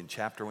book,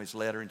 his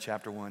letter in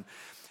chapter 1?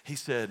 He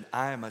said,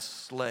 I am a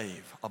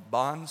slave, a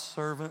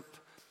bondservant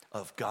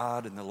of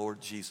God and the Lord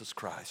Jesus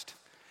Christ.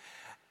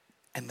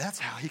 And that's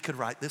how he could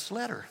write this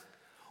letter,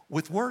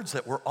 with words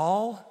that were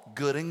all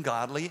good and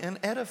godly and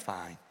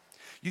edifying.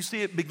 You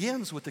see, it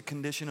begins with the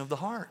condition of the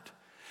heart.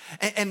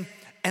 And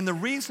the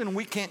reason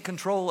we can't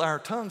control our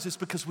tongues is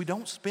because we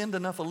don't spend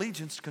enough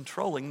allegiance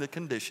controlling the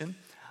condition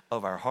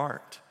of our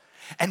heart.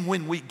 And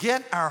when we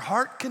get our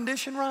heart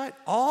condition right,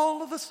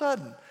 all of a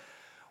sudden,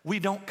 we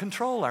don't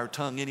control our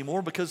tongue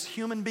anymore because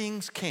human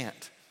beings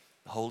can't.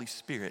 The Holy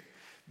Spirit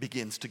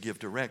begins to give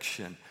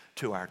direction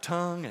to our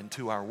tongue and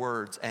to our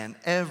words, and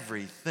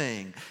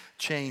everything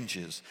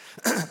changes.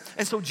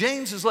 And so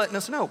James is letting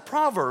us know.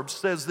 Proverbs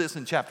says this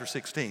in chapter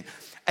 16.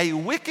 A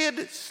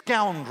wicked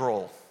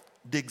scoundrel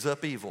digs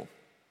up evil,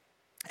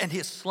 and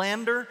his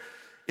slander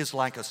is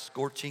like a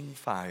scorching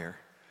fire.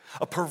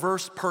 A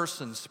perverse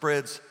person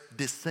spreads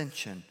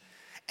dissension,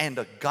 and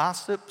a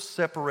gossip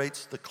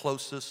separates the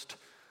closest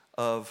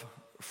of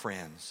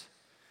friends.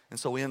 And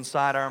so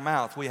inside our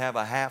mouth, we have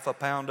a half a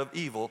pound of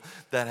evil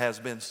that has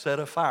been set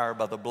afire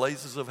by the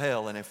blazes of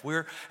hell. And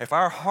if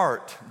our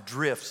heart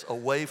drifts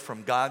away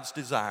from God's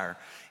desire,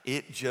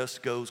 it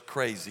just goes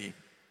crazy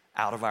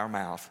out of our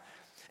mouth.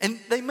 And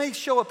they may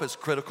show up as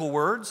critical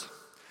words.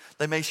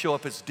 They may show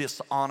up as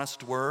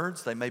dishonest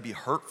words. They may be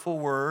hurtful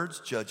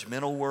words,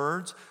 judgmental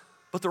words,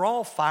 but they're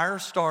all fire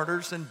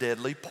starters and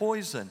deadly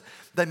poison.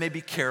 They may be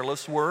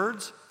careless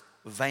words,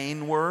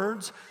 vain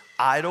words,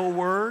 idle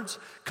words,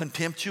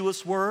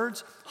 contemptuous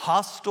words,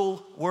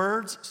 hostile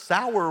words,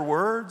 sour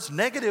words,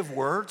 negative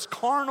words,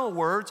 carnal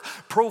words,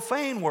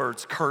 profane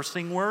words,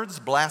 cursing words,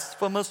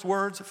 blasphemous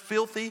words,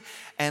 filthy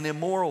and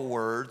immoral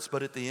words.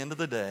 But at the end of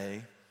the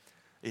day,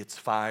 it's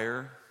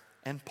fire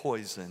and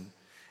poison,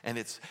 and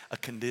it's a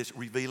condition,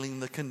 revealing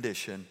the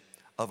condition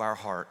of our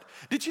heart.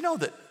 Did you know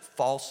that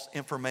false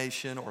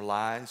information or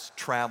lies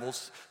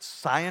travels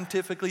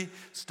scientifically,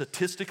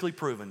 statistically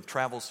proven,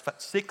 travels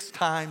 6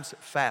 times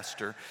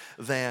faster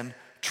than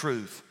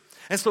truth?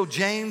 And so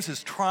James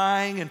is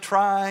trying,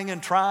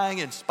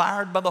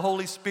 inspired by the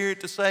Holy Spirit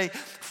to say,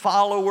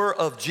 follower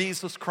of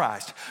Jesus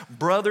Christ,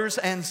 brothers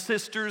and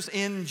sisters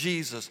in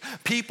Jesus,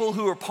 people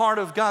who are part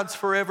of God's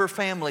forever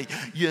family,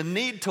 you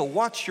need to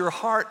watch your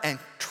heart and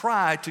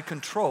try to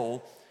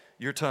control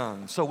your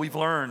tongue. So we've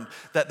learned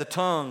that the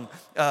tongue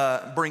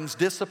brings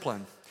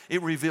discipline.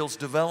 It reveals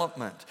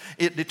development.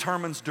 It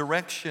determines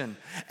direction,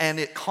 and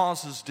it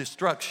causes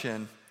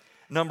destruction.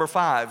 Number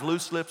 5,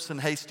 loose lips and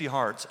hasty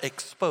hearts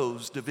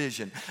expose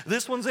division.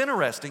 This one's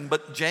interesting,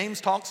 but James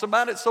talks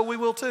about it, so we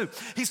will too.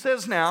 He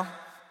says now,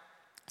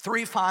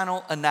 3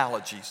 final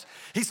analogies.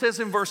 He says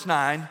in verse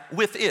 9,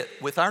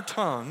 with our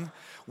tongue,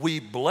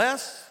 we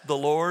bless the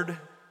Lord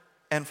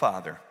and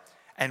Father,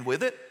 and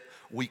with it,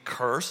 we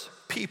curse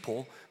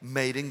people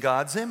made in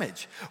God's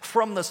image.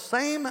 From the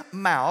same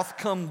mouth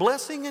come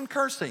blessing and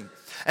cursing,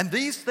 and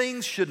these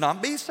things should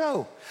not be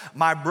so.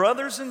 My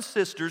brothers and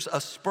sisters,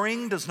 a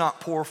spring does not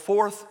pour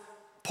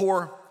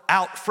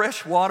out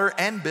fresh water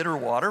and bitter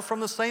water from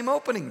the same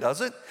opening,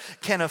 does it?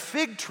 Can a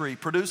fig tree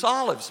produce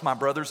olives, my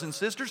brothers and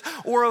sisters,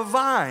 or a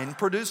vine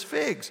produce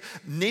figs?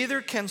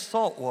 Neither can a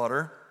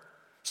saltwater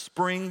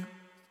spring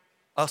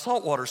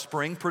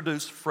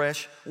produce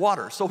fresh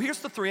water. So here's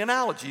the 3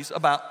 analogies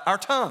about our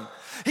tongue.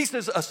 He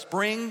says a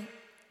spring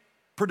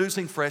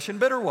producing fresh and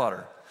bitter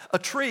water, a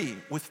tree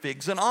with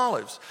figs and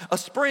olives, a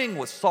spring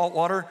with salt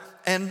water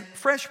and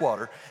fresh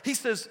water. He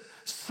says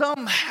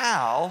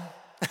somehow,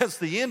 as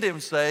the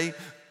Indians say,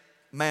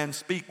 man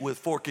speak with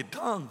forked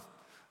tongue.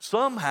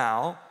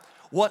 Somehow,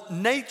 what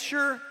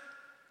nature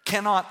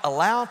cannot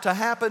allow to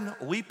happen,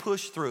 we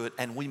push through it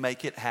and we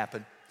make it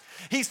happen.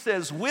 He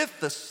says, with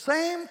the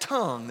same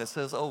tongue that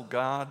says, oh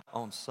God,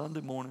 on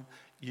Sunday morning,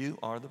 you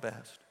are the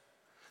best.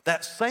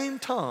 That same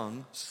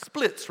tongue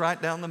splits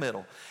right down the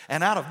middle.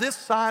 And out of this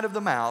side of the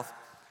mouth,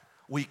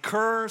 we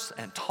curse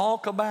and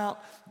talk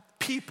about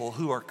people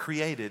who are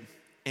created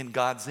in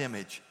God's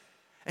image.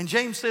 And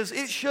James says,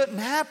 it shouldn't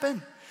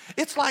happen.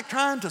 It's like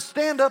trying to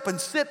stand up and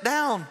sit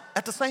down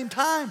at the same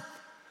time.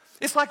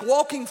 It's like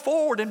walking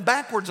forward and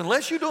backwards.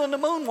 Unless you're doing the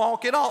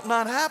moonwalk, it ought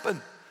not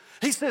happen.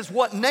 He says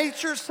what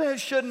nature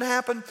says shouldn't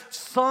happen,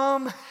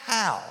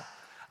 somehow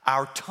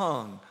our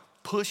tongue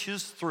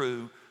pushes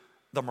through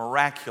the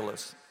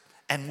miraculous,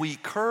 and we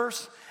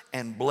curse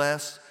and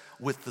bless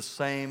with the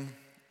same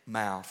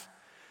mouth.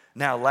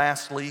 Now,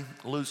 lastly,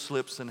 loose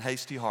lips and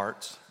hasty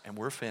hearts, and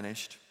we're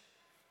finished.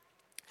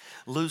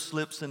 Loose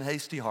lips and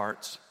hasty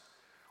hearts,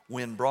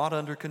 when brought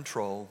under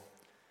control,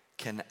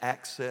 can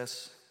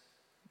access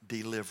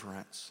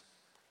deliverance.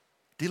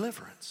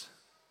 Deliverance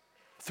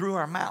through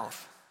our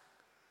mouth.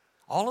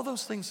 All of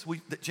those things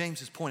that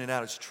James has pointed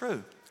out is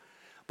true.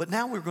 But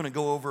now we're going to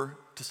go over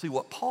to see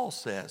what Paul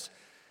says.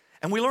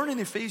 And we learn in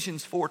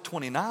Ephesians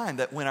 4:29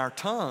 that when our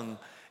tongue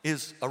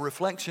is a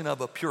reflection of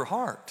a pure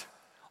heart,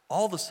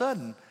 all of a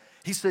sudden,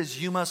 he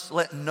says, you must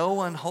let no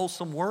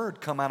unwholesome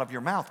word come out of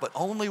your mouth, but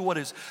only what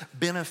is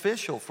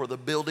beneficial for the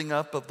building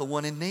up of the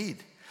one in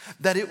need,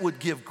 that it would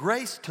give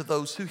grace to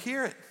those who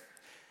hear it.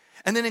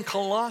 And then in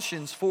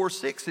Colossians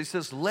 4:6, he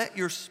says, let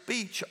your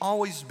speech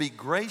always be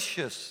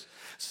gracious,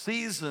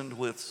 seasoned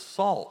with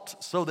salt,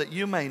 so that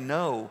you may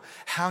know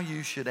how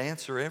you should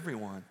answer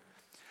everyone.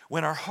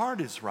 When our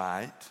heart is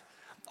right,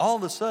 all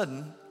of a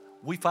sudden,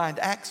 we find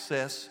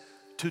access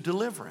to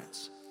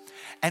deliverance.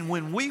 And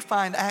when we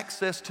find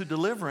access to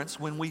deliverance,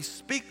 when we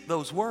speak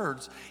those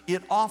words,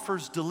 it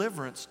offers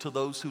deliverance to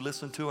those who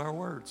listen to our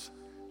words.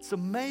 It's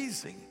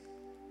amazing.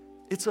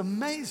 It's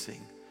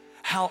amazing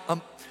how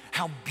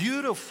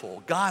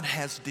beautiful God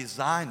has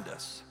designed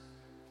us.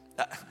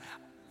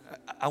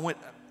 I went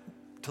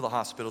to the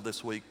hospital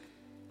this week.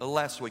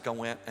 Last week I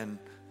went, and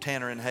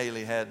Tanner and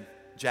Haley had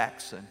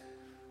Jackson,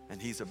 and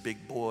he's a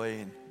big boy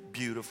and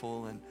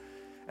beautiful.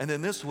 And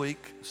then this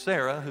week,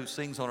 Sarah, who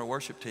sings on our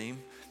worship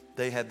team,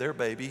 they had their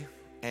baby,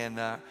 and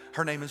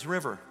her name is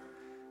River,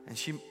 and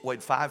she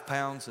weighed 5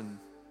 pounds and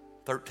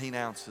 13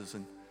 ounces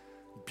and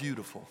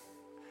beautiful.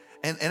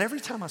 And every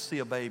time I see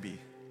a baby,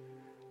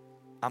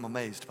 I'm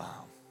amazed by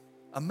them,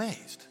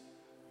 amazed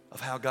of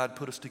how God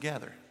put us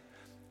together.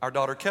 Our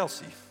daughter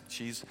Kelsey,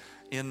 she's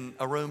in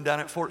a room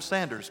down at Fort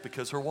Sanders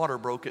because her water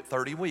broke at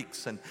 30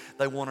 weeks and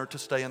they want her to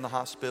stay in the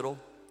hospital.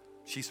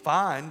 She's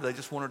fine. They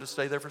just want her to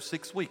stay there for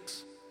 6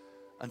 weeks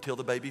until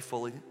the baby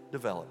fully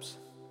develops.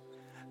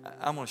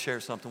 I'm going to share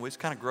something. It's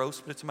kind of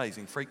gross, but it's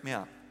amazing. Freaked me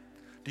out.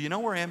 Do you know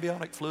where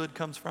amniotic fluid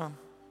comes from?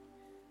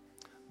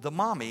 The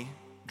mommy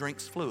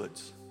drinks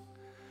fluids,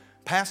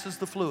 passes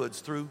the fluids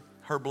through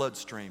her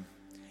bloodstream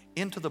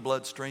into the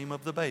bloodstream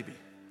of the baby.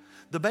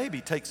 The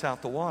baby takes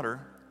out the water,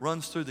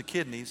 runs through the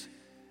kidneys,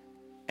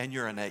 and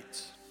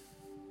urinates.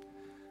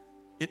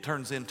 It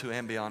turns into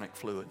amniotic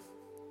fluid.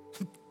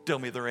 Tell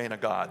me there ain't a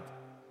God.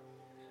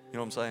 You know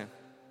what I'm saying?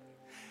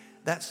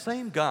 That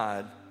same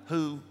God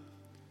who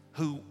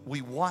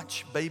we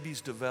watch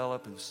babies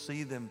develop and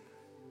see them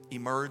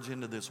emerge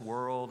into this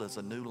world as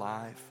a new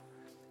life,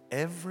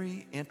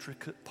 every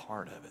intricate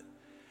part of it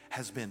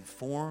has been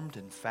formed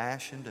and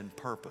fashioned and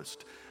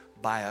purposed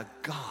by a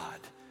God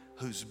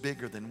who's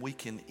bigger than we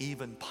can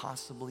even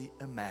possibly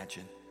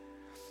imagine.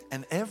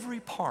 And every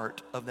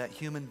part of that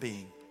human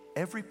being,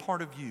 every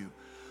part of you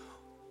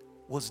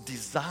was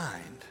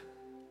designed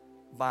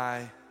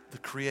by the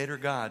Creator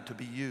God to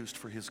be used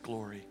for His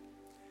glory.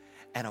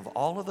 And of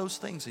all of those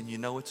things, and you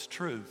know it's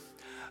true,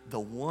 the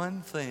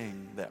one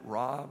thing that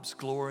robs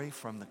glory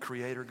from the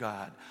Creator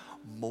God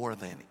more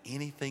than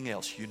anything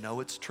else, you know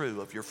it's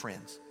true of your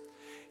friends,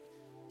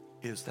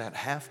 is that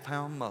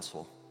half-pound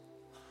muscle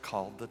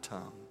called the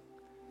tongue.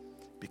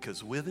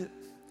 Because with it,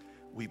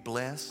 we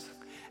bless,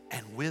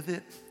 and with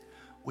it,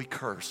 we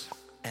curse.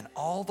 And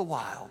all the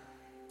while,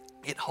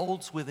 it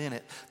holds within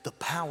it the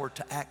power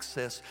to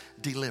access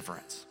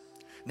deliverance.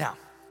 Now,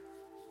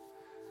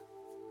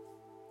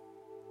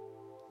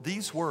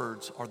 these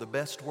words are the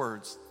best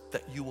words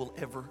that you will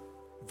ever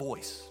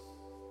voice.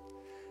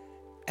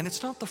 And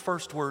it's not the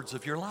first words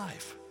of your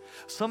life.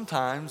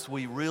 Sometimes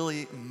we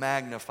really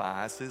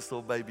magnify. I see this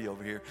little baby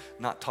over here,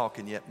 not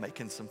talking yet,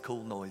 making some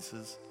cool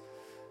noises.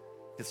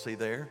 Is she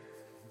there?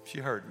 She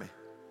heard me.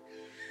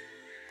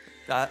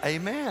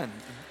 Amen.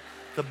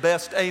 The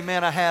best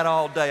amen I had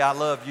all day. I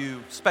love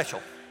you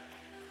special.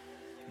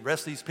 The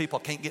rest of these people,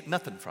 I can't get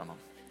nothing from them.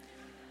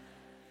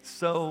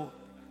 So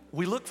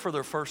we look for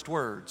their first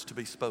words to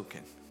be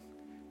spoken.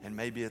 And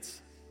maybe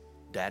it's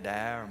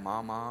dada or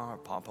mama or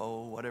papa,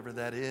 whatever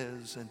that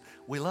is. And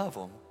we love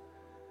them.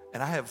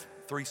 And I have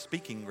 3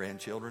 speaking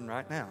grandchildren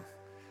right now.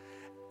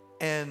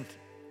 And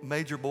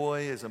Major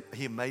Boy,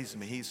 he amazes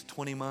me. He's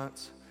 20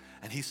 months.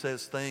 And he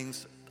says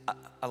things,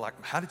 I like,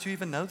 how did you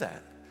even know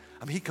that?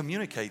 I mean, he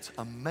communicates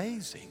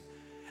amazing.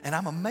 And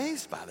I'm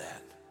amazed by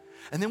that.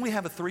 And then we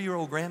have a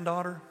 3-year-old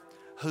granddaughter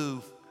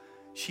who,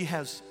 she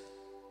has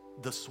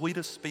the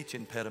sweetest speech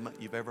impediment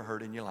you've ever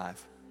heard in your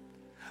life.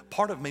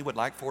 Part of me would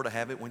like for her to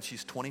have it when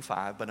she's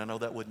 25, but I know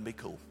that wouldn't be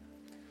cool.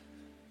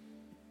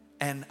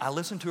 And I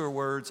listen to her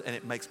words and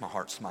it makes my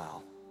heart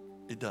smile.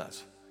 It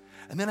does.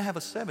 And then I have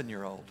a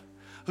 7-year-old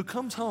who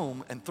comes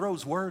home and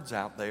throws words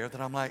out there that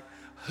I'm like,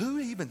 who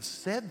even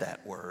said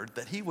that word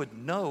that he would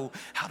know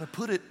how to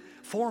put it,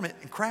 form it,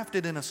 and craft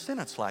it in a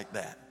sentence like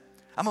that?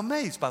 I'm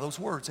amazed by those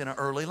words in an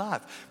early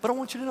life. But I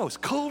want you to know, as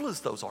cool as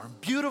those are,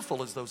 and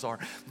beautiful as those are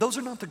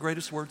not the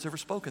greatest words ever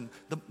spoken,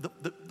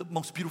 the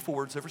most beautiful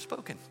words ever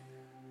spoken.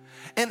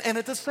 And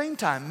at the same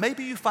time,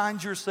 maybe you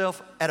find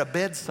yourself at a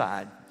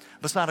bedside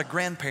beside a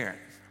grandparent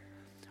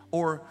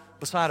or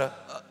beside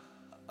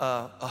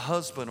a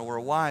husband or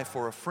a wife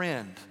or a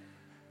friend,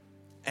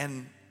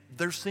 and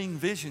they're seeing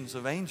visions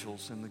of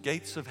angels in the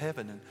gates of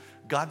heaven, and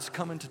God's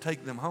coming to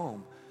take them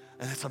home.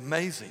 And it's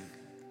amazing,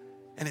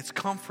 and it's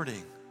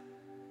comforting,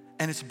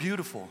 and it's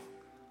beautiful.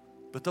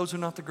 But those are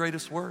not the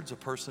greatest words a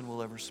person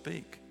will ever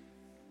speak.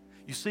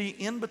 You see,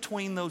 in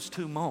between those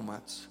 2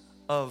 moments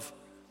of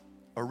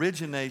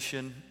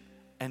origination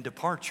and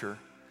departure,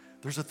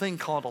 there's a thing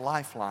called a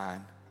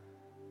lifeline.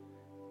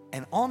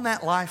 And on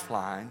that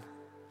lifeline,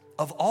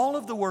 of all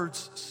of the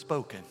words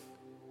spoken,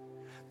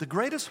 the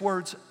greatest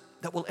words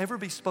that will ever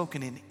be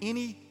spoken in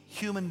any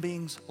human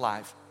being's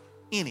life,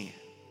 any,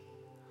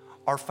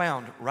 are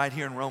found right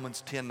here in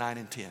Romans 10, 9,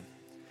 and 10.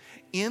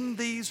 In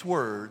these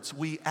words,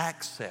 we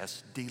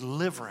access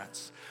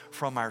deliverance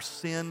from our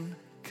sin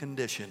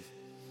condition.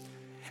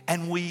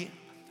 And we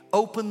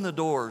open the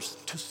doors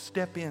to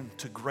step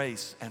into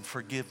grace and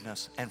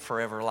forgiveness and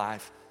forever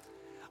life.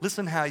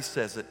 Listen how he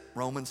says it,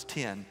 Romans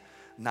 10,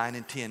 9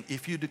 and 10.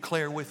 If you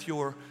declare with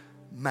your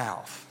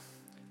mouth,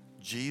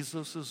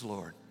 Jesus is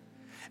Lord,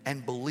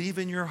 and believe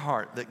in your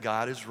heart that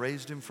God has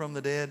raised him from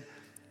the dead,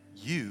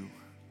 you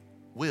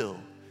will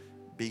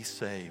be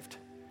saved.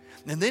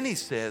 And then he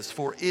says,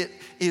 for it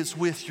is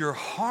with your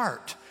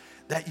heart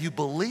that you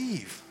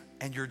believe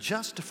and you're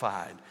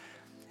justified.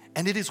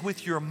 And it is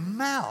with your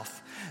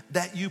mouth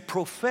that you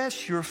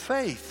profess your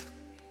faith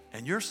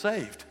and you're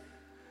saved.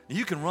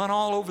 You can run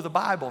all over the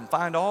Bible and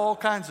find all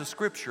kinds of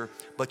scripture,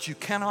 but you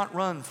cannot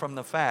run from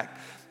the fact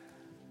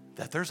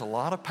that there's a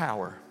lot of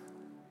power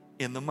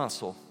in the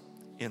muscle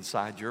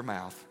inside your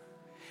mouth.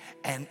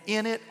 And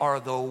in it are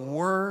the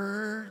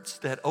words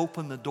that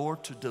open the door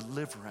to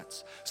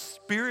deliverance,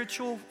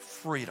 spiritual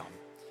freedom,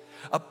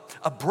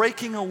 a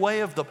breaking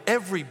away of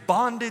every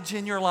bondage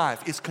in your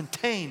life is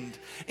contained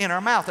in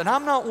our mouth. And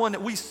I'm not one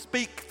that we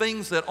speak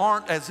things that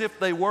aren't as if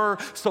they were,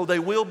 so they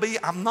will be.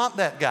 I'm not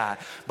that guy.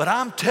 But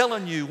I'm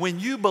telling you, when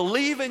you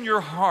believe in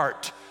your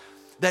heart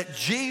that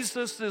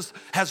Jesus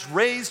has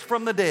raised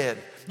from the dead.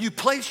 You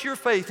place your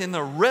faith in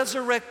the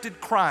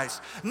resurrected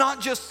Christ, not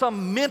just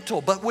some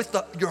mental, but with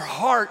your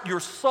heart, your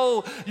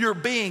soul, your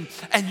being,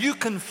 and you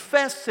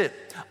confess it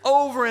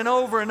over and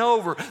over and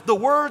over. The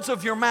words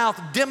of your mouth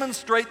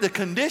demonstrate the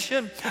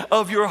condition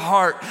of your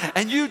heart,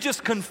 and you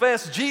just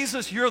confess,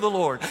 Jesus, you're the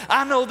Lord.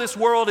 I know this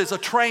world is a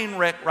train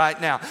wreck right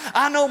now.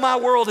 I know my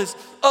world is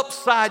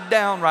upside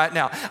down right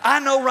now. I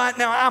know right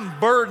now I'm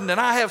burdened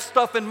and I have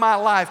stuff in my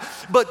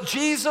life, but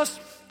Jesus,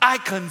 I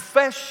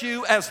confess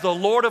you as the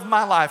Lord of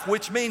my life,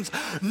 which means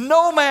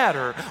no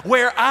matter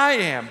where I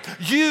am,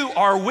 you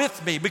are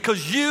with me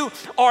because you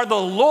are the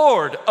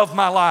Lord of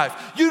my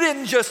life. You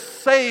didn't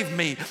just save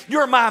me.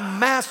 You're my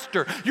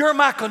master. You're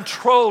my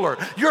controller.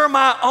 You're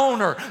my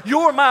owner.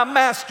 You're my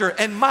master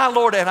and my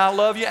Lord, and I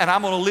love you, and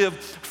I'm going to live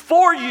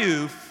for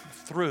you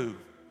through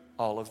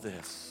all of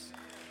this.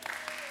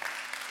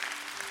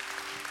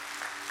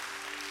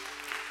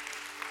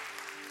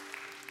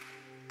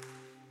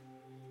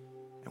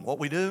 And what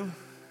we do,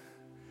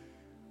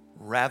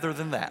 rather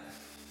than that,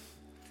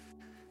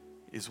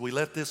 is we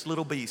let this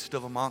little beast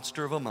of a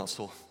monster of a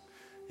muscle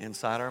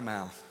inside our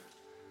mouth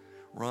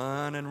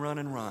run and run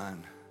and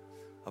run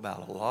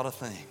about a lot of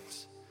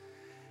things.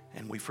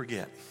 And we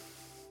forget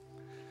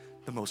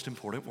the most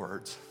important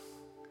words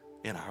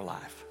in our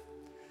life.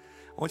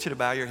 I want you to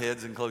bow your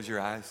heads and close your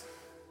eyes.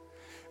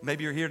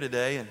 Maybe you're here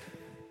today and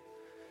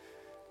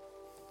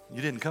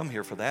you didn't come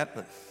here for that,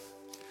 but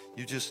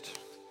you just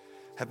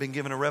have been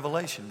given a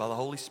revelation by the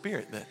Holy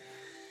Spirit that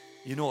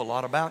you know a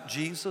lot about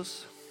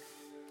Jesus,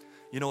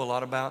 you know a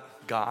lot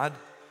about God,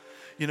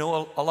 you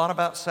know a lot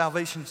about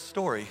salvation's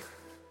story,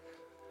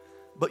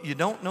 but you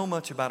don't know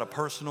much about a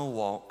personal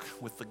walk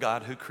with the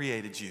God who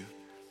created you.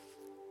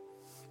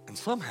 And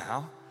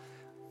somehow,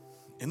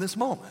 in this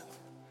moment,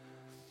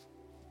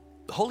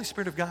 the Holy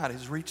Spirit of God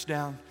has reached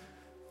down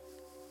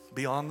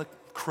beyond the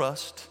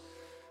crust,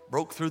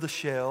 broke through the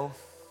shell,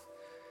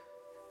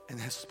 and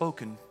has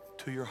spoken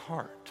to your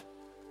heart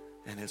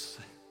and has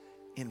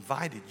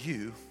invited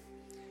you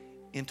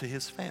into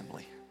his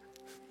family.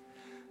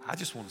 I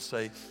just want to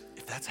say,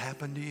 if that's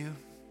happened to you,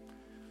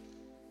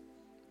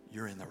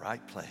 you're in the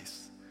right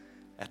place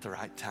at the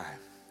right time.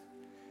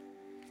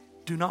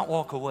 Do not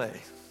walk away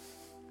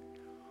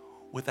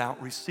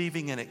without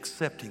receiving and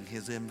accepting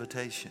his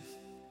invitation.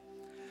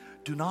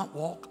 Do not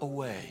walk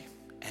away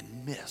and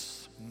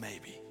miss,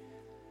 maybe,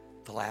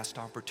 the last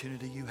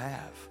opportunity you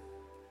have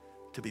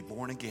to be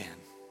born again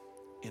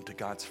into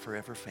God's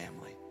forever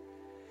family.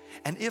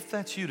 And if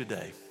that's you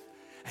today,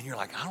 and you're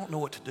like, I don't know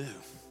what to do,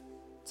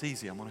 it's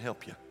easy, I'm going to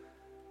help you.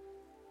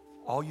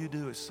 All you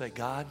do is say,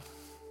 God,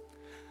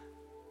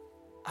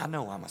 I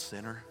know I'm a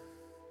sinner.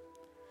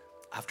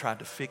 I've tried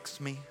to fix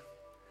me.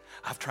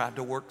 I've tried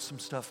to work some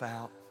stuff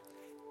out,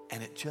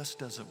 and it just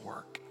doesn't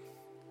work.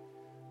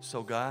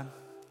 So God,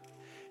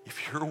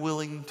 if you're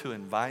willing to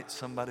invite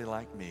somebody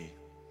like me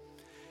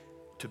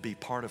to be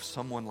part of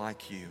someone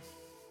like you,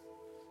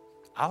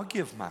 I'll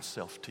give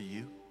myself to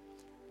you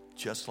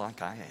just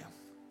like I am.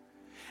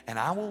 And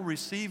I will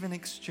receive in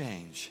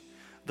exchange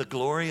the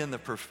glory and the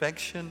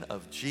perfection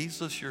of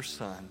Jesus, your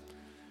Son,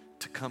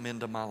 to come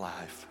into my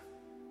life,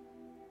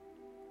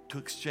 to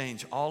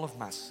exchange all of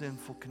my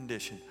sinful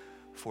condition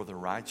for the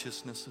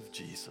righteousness of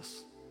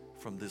Jesus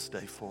from this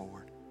day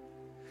forward.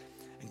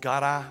 And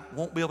God, I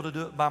won't be able to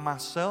do it by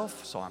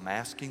myself, so I'm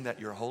asking that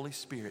your Holy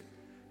Spirit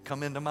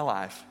come into my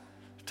life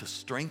to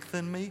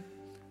strengthen me,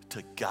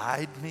 to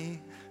guide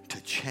me,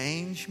 to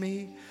change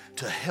me,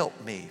 to help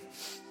me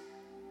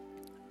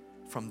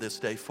from this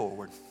day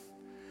forward.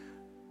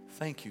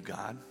 Thank you,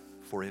 God,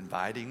 for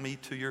inviting me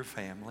to your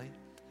family.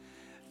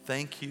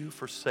 Thank you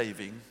for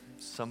saving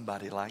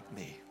somebody like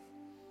me.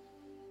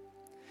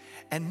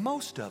 And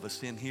most of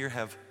us in here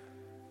have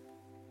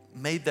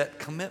made that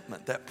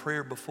commitment, that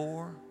prayer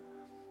before.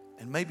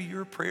 And maybe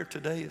your prayer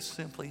today is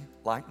simply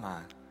like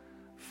mine.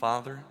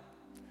 Father,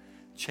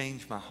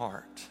 change my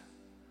heart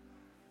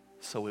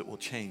so it will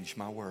change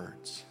my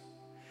words.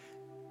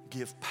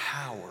 Give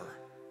power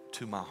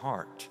to my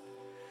heart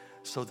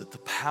so that the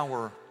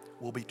power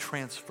will be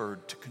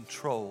transferred to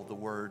control the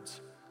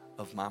words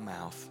of my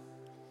mouth.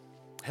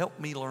 Help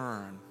me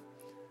learn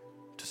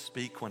to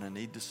speak when I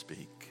need to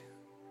speak,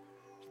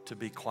 to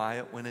be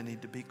quiet when I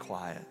need to be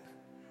quiet,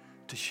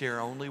 to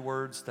share only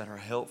words that are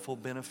helpful,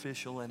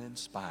 beneficial, and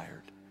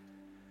inspired,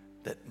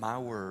 that my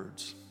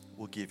words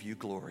will give you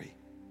glory.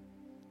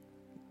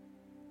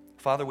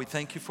 Father, we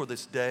thank you for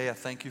this day. I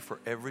thank you for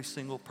every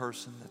single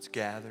person that's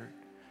gathered.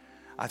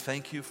 I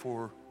thank you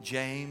for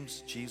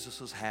James,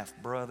 Jesus'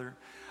 half-brother.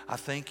 I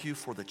thank you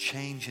for the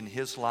change in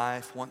his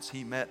life once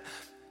he met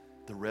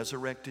the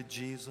resurrected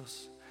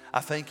Jesus. I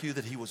thank you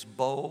that he was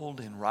bold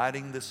in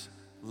writing this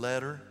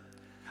letter.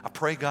 I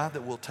pray, God,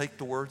 that we'll take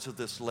the words of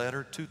this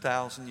letter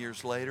 2,000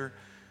 years later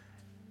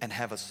and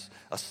have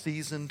a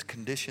seasoned,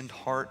 conditioned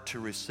heart to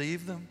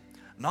receive them,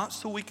 not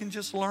so we can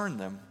just learn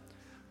them,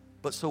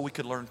 but so we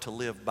could learn to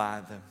live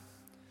by them.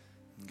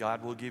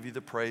 God will give you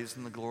the praise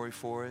and the glory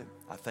for it.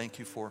 I thank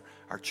you for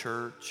our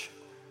church.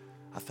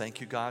 I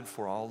thank you, God,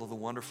 for all of the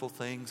wonderful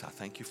things. I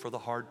thank you for the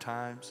hard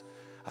times.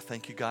 I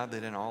thank you, God,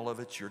 that in all of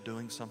it you're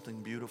doing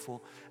something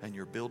beautiful and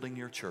you're building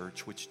your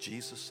church, which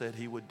Jesus said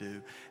he would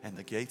do, and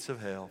the gates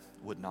of hell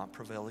would not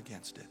prevail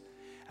against it.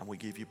 And we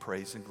give you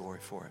praise and glory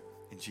for it.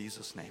 In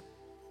Jesus' name,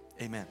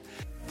 amen.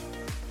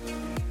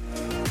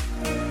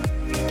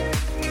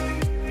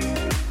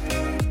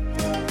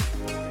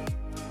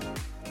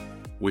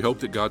 We hope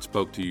that God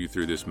spoke to you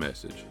through this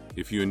message.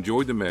 If you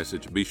enjoyed the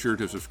message, be sure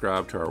to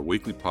subscribe to our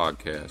weekly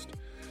podcast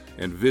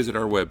and visit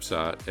our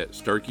website at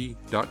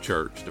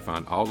sterchi.church to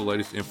find all the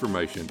latest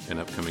information and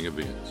upcoming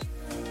events.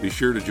 Be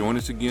sure to join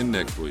us again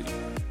next week.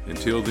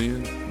 Until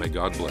then, may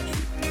God bless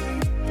you.